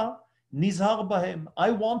avdecha nizhar bahem.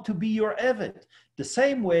 I want to be your Evet. The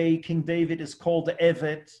same way King David is called the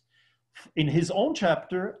Evet in his own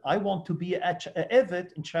chapter, I want to be a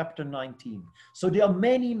Evet in chapter 19. So there are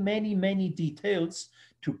many, many, many details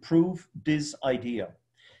to prove this idea.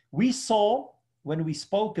 We saw when we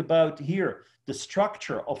spoke about here the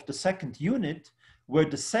structure of the second unit, where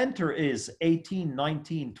the center is 18,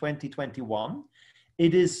 19, 20, 21,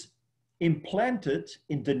 it is implanted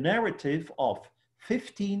in the narrative of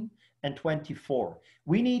 15 and 24.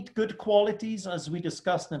 We need good qualities, as we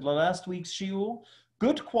discussed in the last week's shiur,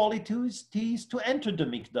 good qualities to enter the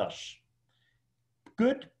Mikdash.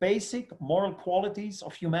 Good basic moral qualities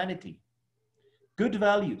of humanity. Good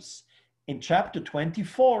values. In chapter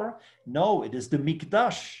 24, no, it is the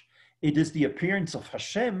Mikdash. It is the appearance of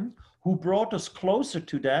Hashem who brought us closer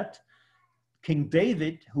to that. King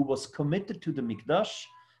David, who was committed to the Mikdash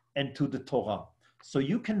and to the Torah. So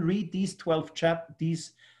you can read these 10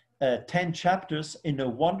 chapters in a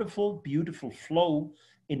wonderful, beautiful flow,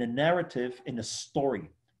 in a narrative, in a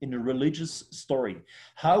story, in a religious story.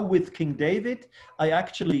 How with King David, I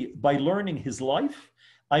actually, by learning his life,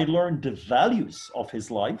 I learned the values of his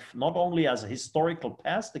life, not only as a historical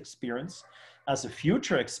past experience, as a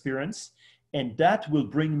future experience, and that will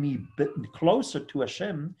bring me closer to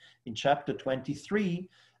Hashem. In chapter 23,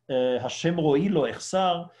 Hashem ro'i lo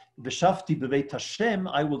echsar, v'shavti b'veit Hashem,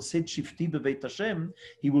 I will sit shifti b'veit Hashem,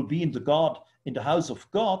 he will be in the house of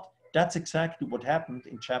God. That's exactly what happened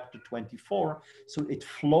in chapter 24. So it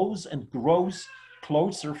flows and grows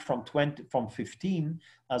closer from 15,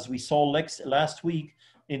 as we saw last week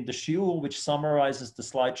in the shiur, which summarizes the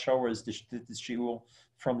slideshow as the shiur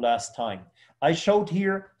from last time. I showed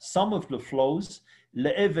here some of the flows.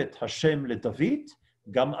 Le'evet Hashem leDavid,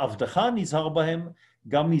 gam avdecha nizhar bahem,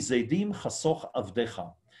 gam mizedim chasoch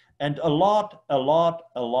avdecha. And a lot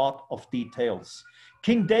of details.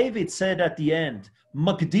 King David said at the end,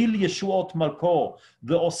 Magdil Yeshuot Malko,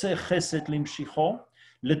 ve'oseh chesed limshicho,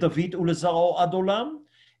 leDavid ulezaro ad olam.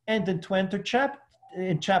 And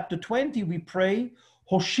in chapter 20, we pray,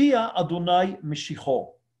 Hoshia Adonai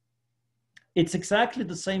Meshicho. It's exactly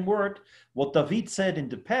the same word. What David said in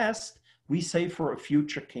the past, we say for a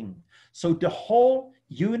future king. So the whole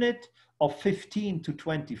unit of 15 to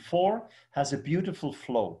 24 has a beautiful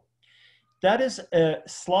flow. That is a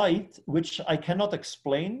slide which I cannot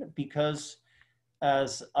explain because,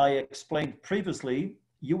 as I explained previously,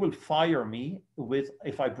 you will fire me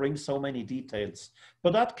if I bring so many details.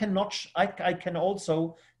 But that cannot. I can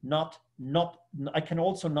also not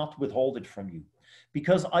withhold it from you,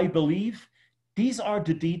 because I believe these are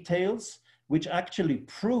the details which actually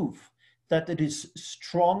prove that it is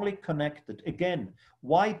strongly connected. Again,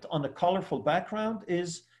 white on a colorful background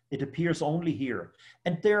it appears only here.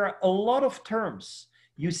 And there are a lot of terms.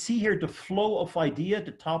 You see here the flow of idea,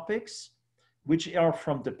 the topics, which are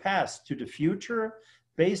from the past to the future,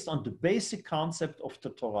 based on the basic concept of the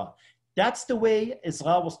Torah. That's the way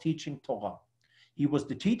Ezra was teaching Torah. He was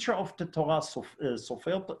the teacher of the Torah,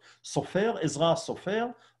 Sofer, Ezra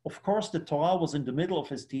Sofer. Of course, the Torah was in the middle of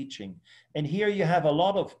his teaching. And here you have a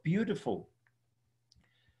lot of beautiful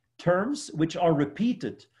terms which are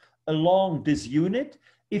repeated along this unit.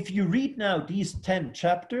 If you read now these 10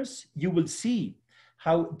 chapters, you will see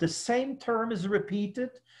how the same term is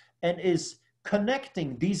repeated and is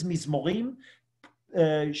connecting these Mizmorim,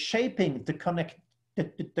 shaping the connection,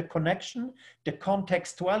 the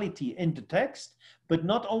contextuality in the text, but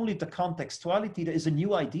not only the contextuality, there is a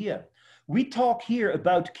new idea. We talk here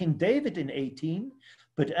about King David in 18,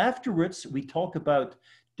 but afterwards we talk about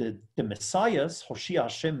the Messiahs, Hoshia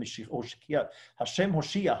Hashem, Hashem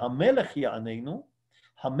Hoshia, Hamelech Ya'anenu.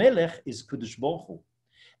 Hamelech is Kadosh Baruch Hu.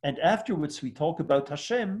 And afterwards we talk about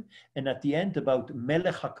Hashem, and at the end about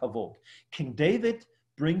Melech HaKavod. King David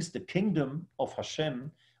brings the kingdom of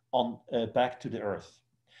Hashem on back to the earth.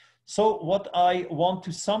 So what I want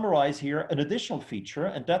to summarize here, an additional feature,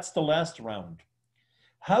 and that's the last round.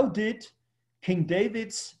 How did King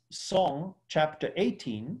David's song, chapter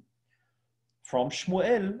 18, from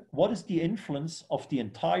Shmuel, what is the influence of the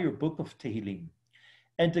entire book of Tehillim?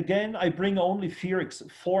 And again, I bring only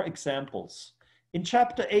 4 examples. In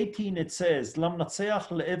chapter 18, it says, Lam natseach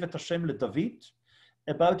le'evet Hashem leDavid.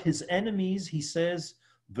 About his enemies, he says,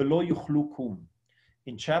 Velo yuchlu kum.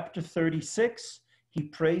 In chapter 36, he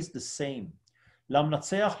prays the same. Lam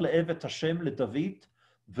natseach le'evet Hashem leDavid,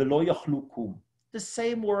 Velo yuchlu kum. The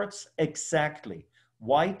same words exactly,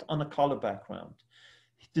 white on a color background.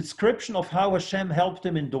 Description of how Hashem helped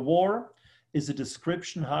him in the war is a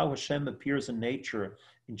description how Hashem appears in nature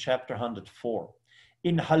in chapter 104.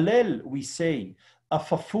 In Hallel, we say,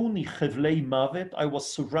 Afafuni chevlei mavet, I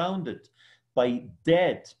was surrounded by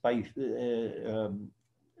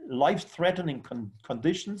life-threatening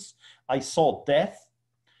conditions. I saw death.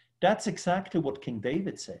 That's exactly what King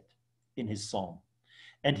David said in his psalm.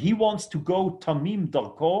 And he wants to go Tamim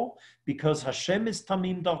Darko because Hashem is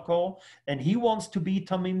Tamim Darko, and he wants to be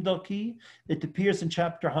Tamim Darki. It appears in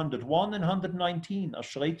chapter 101 and 119,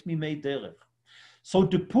 Ashreit Mimei Derech. So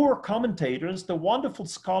the poor commentators, the wonderful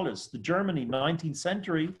scholars, the Germany 19th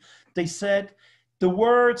century, they said the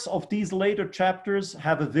words of these later chapters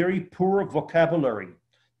have a very poor vocabulary.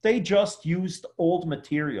 They just used old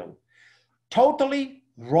material. Totally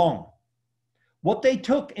wrong. What they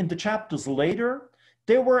took in the chapters later,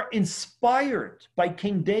 they were inspired by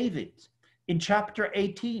King David in chapter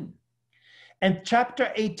 18. And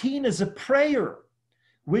chapter 18 is a prayer,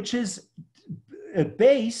 which is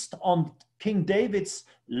based on King David's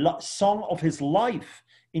song of his life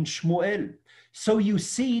in Shmuel. So you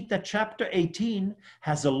see that chapter 18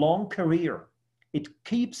 has a long career. It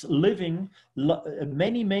keeps living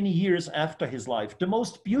many, many years after his life. The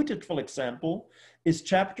most beautiful example is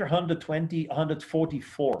chapter 120,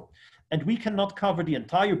 144. And we cannot cover the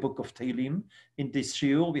entire book of Tehillim in this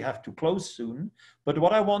shiur. We have to close soon. But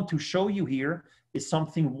what I want to show you here is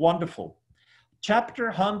something wonderful. Chapter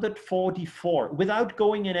 144, without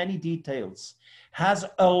going in any details, has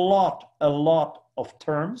a lot of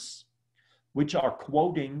terms which are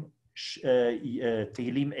quoting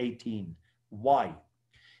Tehillim 18. Why?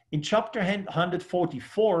 In chapter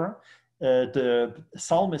 144, the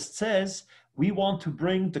psalmist says, we want to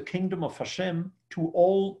bring the kingdom of Hashem to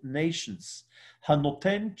all nations.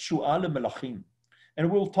 Hanoten Shu'al Melachim.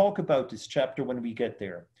 And we'll talk about this chapter when we get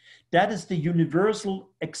there. That is the universal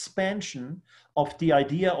expansion of the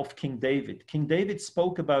idea of King David. King David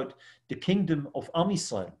spoke about the kingdom of Am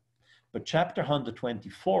Yisrael, but chapter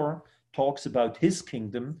 124 talks about his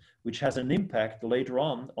kingdom, which has an impact later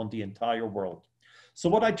on the entire world. So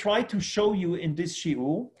what I try to show you in this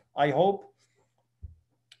shiur, I hope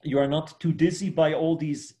you are not too dizzy by all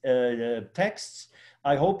these texts.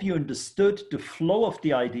 I hope you understood the flow of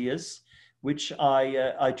the ideas, which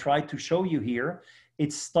I tried to show you here.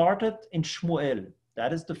 It started in Shmuel.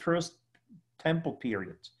 That is the first temple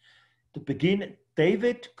period.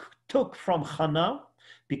 David took from Hannah,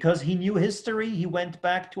 because he knew history, he went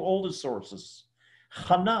back to all the sources.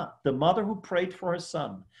 Hannah, the mother who prayed for her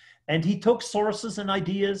son. And he took sources and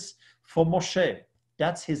ideas for Moshe.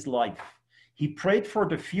 That's his life. He prayed for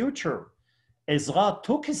the future. Ezra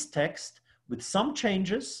took his text with some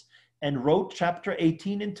changes and wrote chapter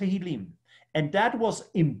 18 in Tehillim. And that was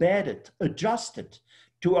embedded, adjusted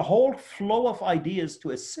to a whole flow of ideas,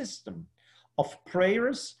 to a system of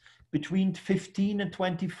prayers between 15 and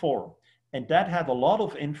 24. And that had a lot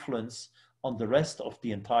of influence on the rest of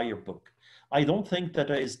the entire book. I don't think that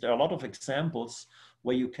there are a lot of examples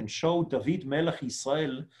where you can show David Melech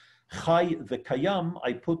Yisrael Chai v'Kayam.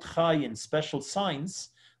 I put Chai in special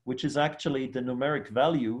signs, which is actually the numeric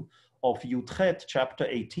value of Yudchet, chapter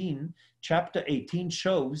 18. Chapter 18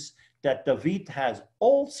 shows that David has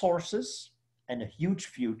all sources and a huge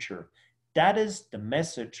future. That is the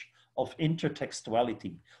message of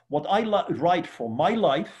intertextuality. What I write for my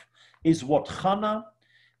life is what Hannah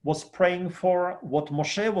was praying for, what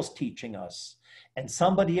Moshe was teaching us. And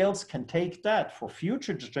somebody else can take that for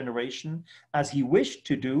future generation as he wished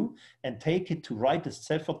to do and take it to write the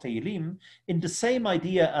Sefer Tehillim in the same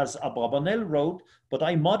idea as Abravanel wrote, but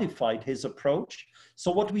I modified his approach. So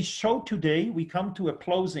what we show today, we come to a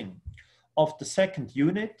closing of the second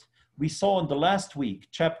unit. We saw in the last week,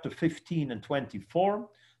 chapter 15 and 24.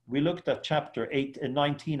 We looked at chapter 8 and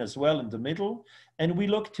 19 as well in the middle. And we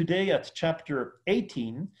look today at chapter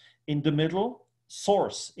 18 in the middle,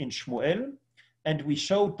 source in Shmuel. And we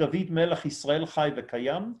showed David Melech Yisrael Chai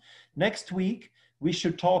v'Kayam. Next week, we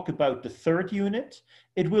should talk about the third unit.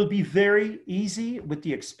 It will be very easy with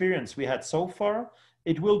the experience we had so far.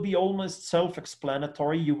 It will be almost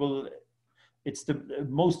self-explanatory. It's the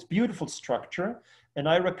most beautiful structure. And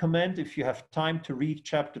I recommend, if you have time, to read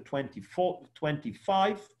chapter 24,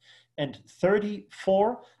 25 and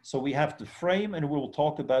 34. So we have the frame, and we'll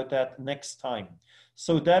talk about that next time.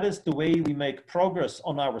 So that is the way we make progress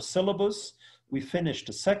on our syllabus. We finish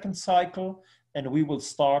the second cycle, and we will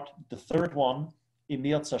start the third one,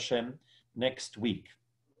 Emir Hashem, next week.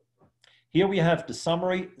 Here we have the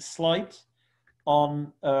summary slide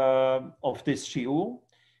of this shiur.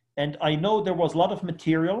 And I know there was a lot of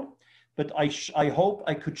material, but I hope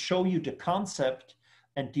I could show you the concept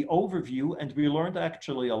and the overview. And we learned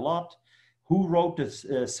actually a lot. Who wrote the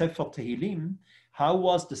Sefer Tehillim? How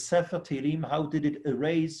was the Sefer Tehillim? How did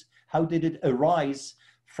it arise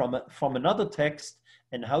from another text?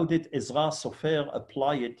 And how did Ezra Sofer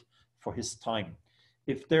apply it for his time?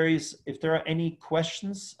 If there are any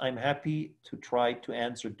questions, I'm happy to try to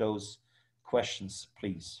answer those questions,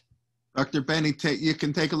 please. Dr. Beni, you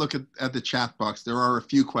can take a look at the chat box. There are a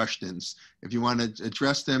few questions if you want to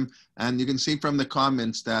address them. And you can see from the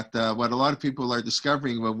comments that what a lot of people are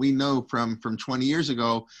discovering, what we know from 20 years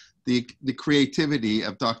ago, the creativity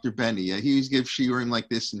of Dr. Beni. He used to give shiurim like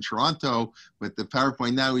this in Toronto with the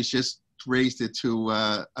PowerPoint. Now he's just raised it to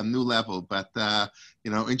a new level, but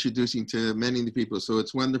introducing to many people. So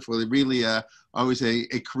it's wonderful. It really always a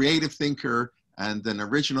creative thinker and an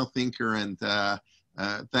original thinker. And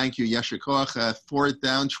thank you, Yasher Koach. 4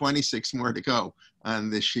 down, 26 more to go on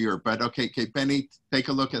this year. But okay, Beni, take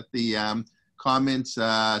a look at the comments.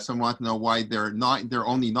 Some want to know why there are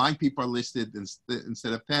only 9 people are listed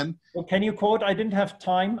instead of 10. Well, can you quote? I didn't have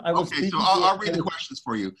time. I was okay, so I'll read the questions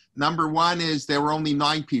for you. Number 1 is there were only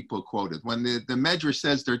 9 people quoted. When the Medrash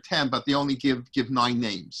says there are 10, but they only give 9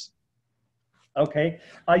 names. Okay,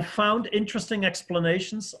 I found interesting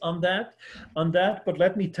explanations on that, but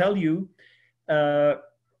let me tell you,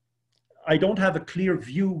 I don't have a clear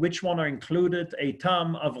view which one are included,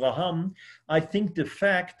 Etam, Avraham. I think the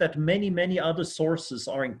fact that many other sources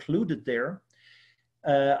are included there,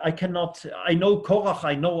 I know Korach,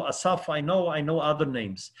 I know Asaf, I know other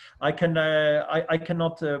names. I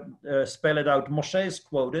cannot spell it out. Moshe is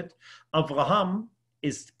quoted. Avraham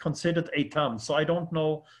is considered Etam, so I don't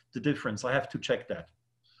know the difference. I have to check that.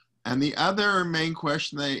 And the other main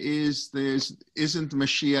question isn't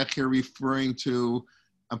Mashiach here referring to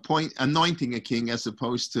anointing a king as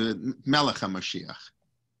opposed to Melech HaMashiach?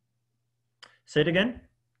 Say it again.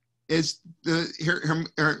 Is the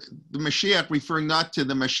Mashiach referring not to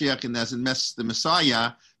the Mashiach and as in the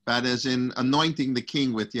Messiah, but as in anointing the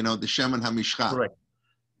king with, the Shemen HaMishcha?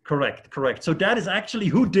 Correct. So that is actually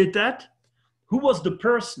who did that? Who was the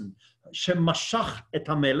person? Shemashach et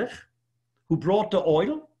HaMelech, who brought the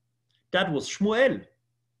oil? That was Shmuel.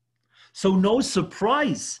 So no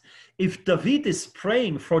surprise, if David is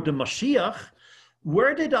praying for the Mashiach,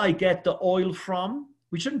 where did I get the oil from?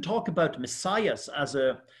 We shouldn't talk about messiahs as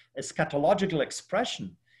a eschatological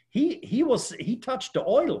expression. He touched the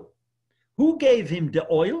oil. Who gave him the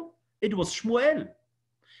oil? It was Shmuel.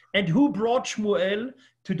 And who brought Shmuel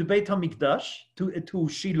to the Beit HaMikdash, to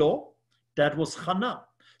Shiloh? That was Hannah.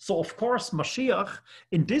 So of course, Mashiach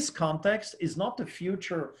in this context is not the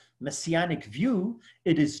future messianic view.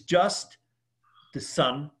 It is just the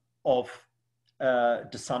son of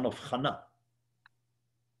Hannah.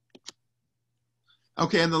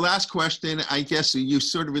 Okay, and the last question, I guess you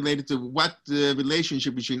sort of related to what the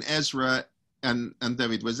relationship between Ezra and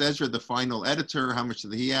David. Was Ezra the final editor? How much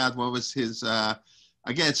did he add? What was his,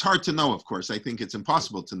 again, it's hard to know, of course. I think it's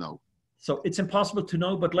impossible to know. So it's impossible to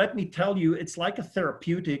know, but let me tell you, it's like a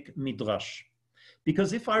therapeutic midrash.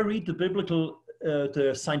 Because if I read the biblical,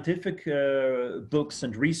 the scientific books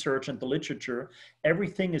and research and the literature,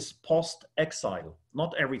 everything is post-exile.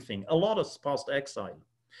 Not everything, a lot is post-exile.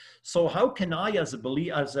 So how can I, as a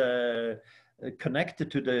believer,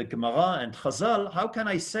 connected to the Gemara and Chazal, how can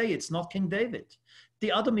I say it's not King David?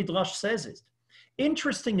 The other midrash says it.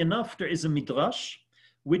 Interesting enough, there is a midrash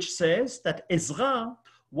which says that Ezra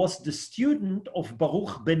was the student of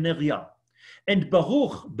Baruch ben Neriah. And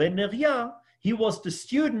Baruch ben Neriah, he was the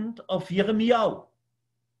student of Yirmiyahu.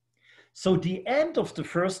 So the end of the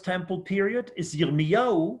first temple period is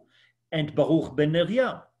Yirmiyahu and Baruch ben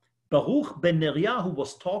Neriah. Baruch ben Neriah, who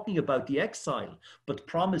was talking about the exile, but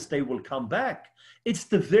promised they will come back. It's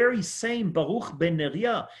the very same Baruch ben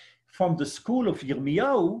Neriah from the school of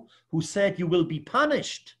Yirmiyahu who said you will be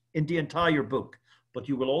punished in the entire book, but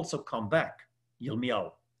you will also come back,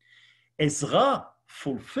 Yirmiyahu. Ezra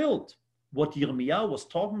fulfilled what Yirmiyahu was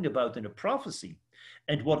talking about in a prophecy.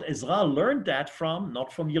 And what Ezra learned that from,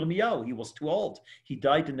 not from Yirmiyahu, he was too old. He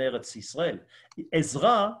died in Eretz Yisrael.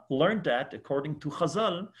 Ezra learned that, according to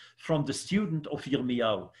Chazal, from the student of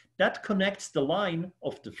Yirmiyahu. That connects the line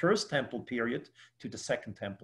of the first temple period to the second temple.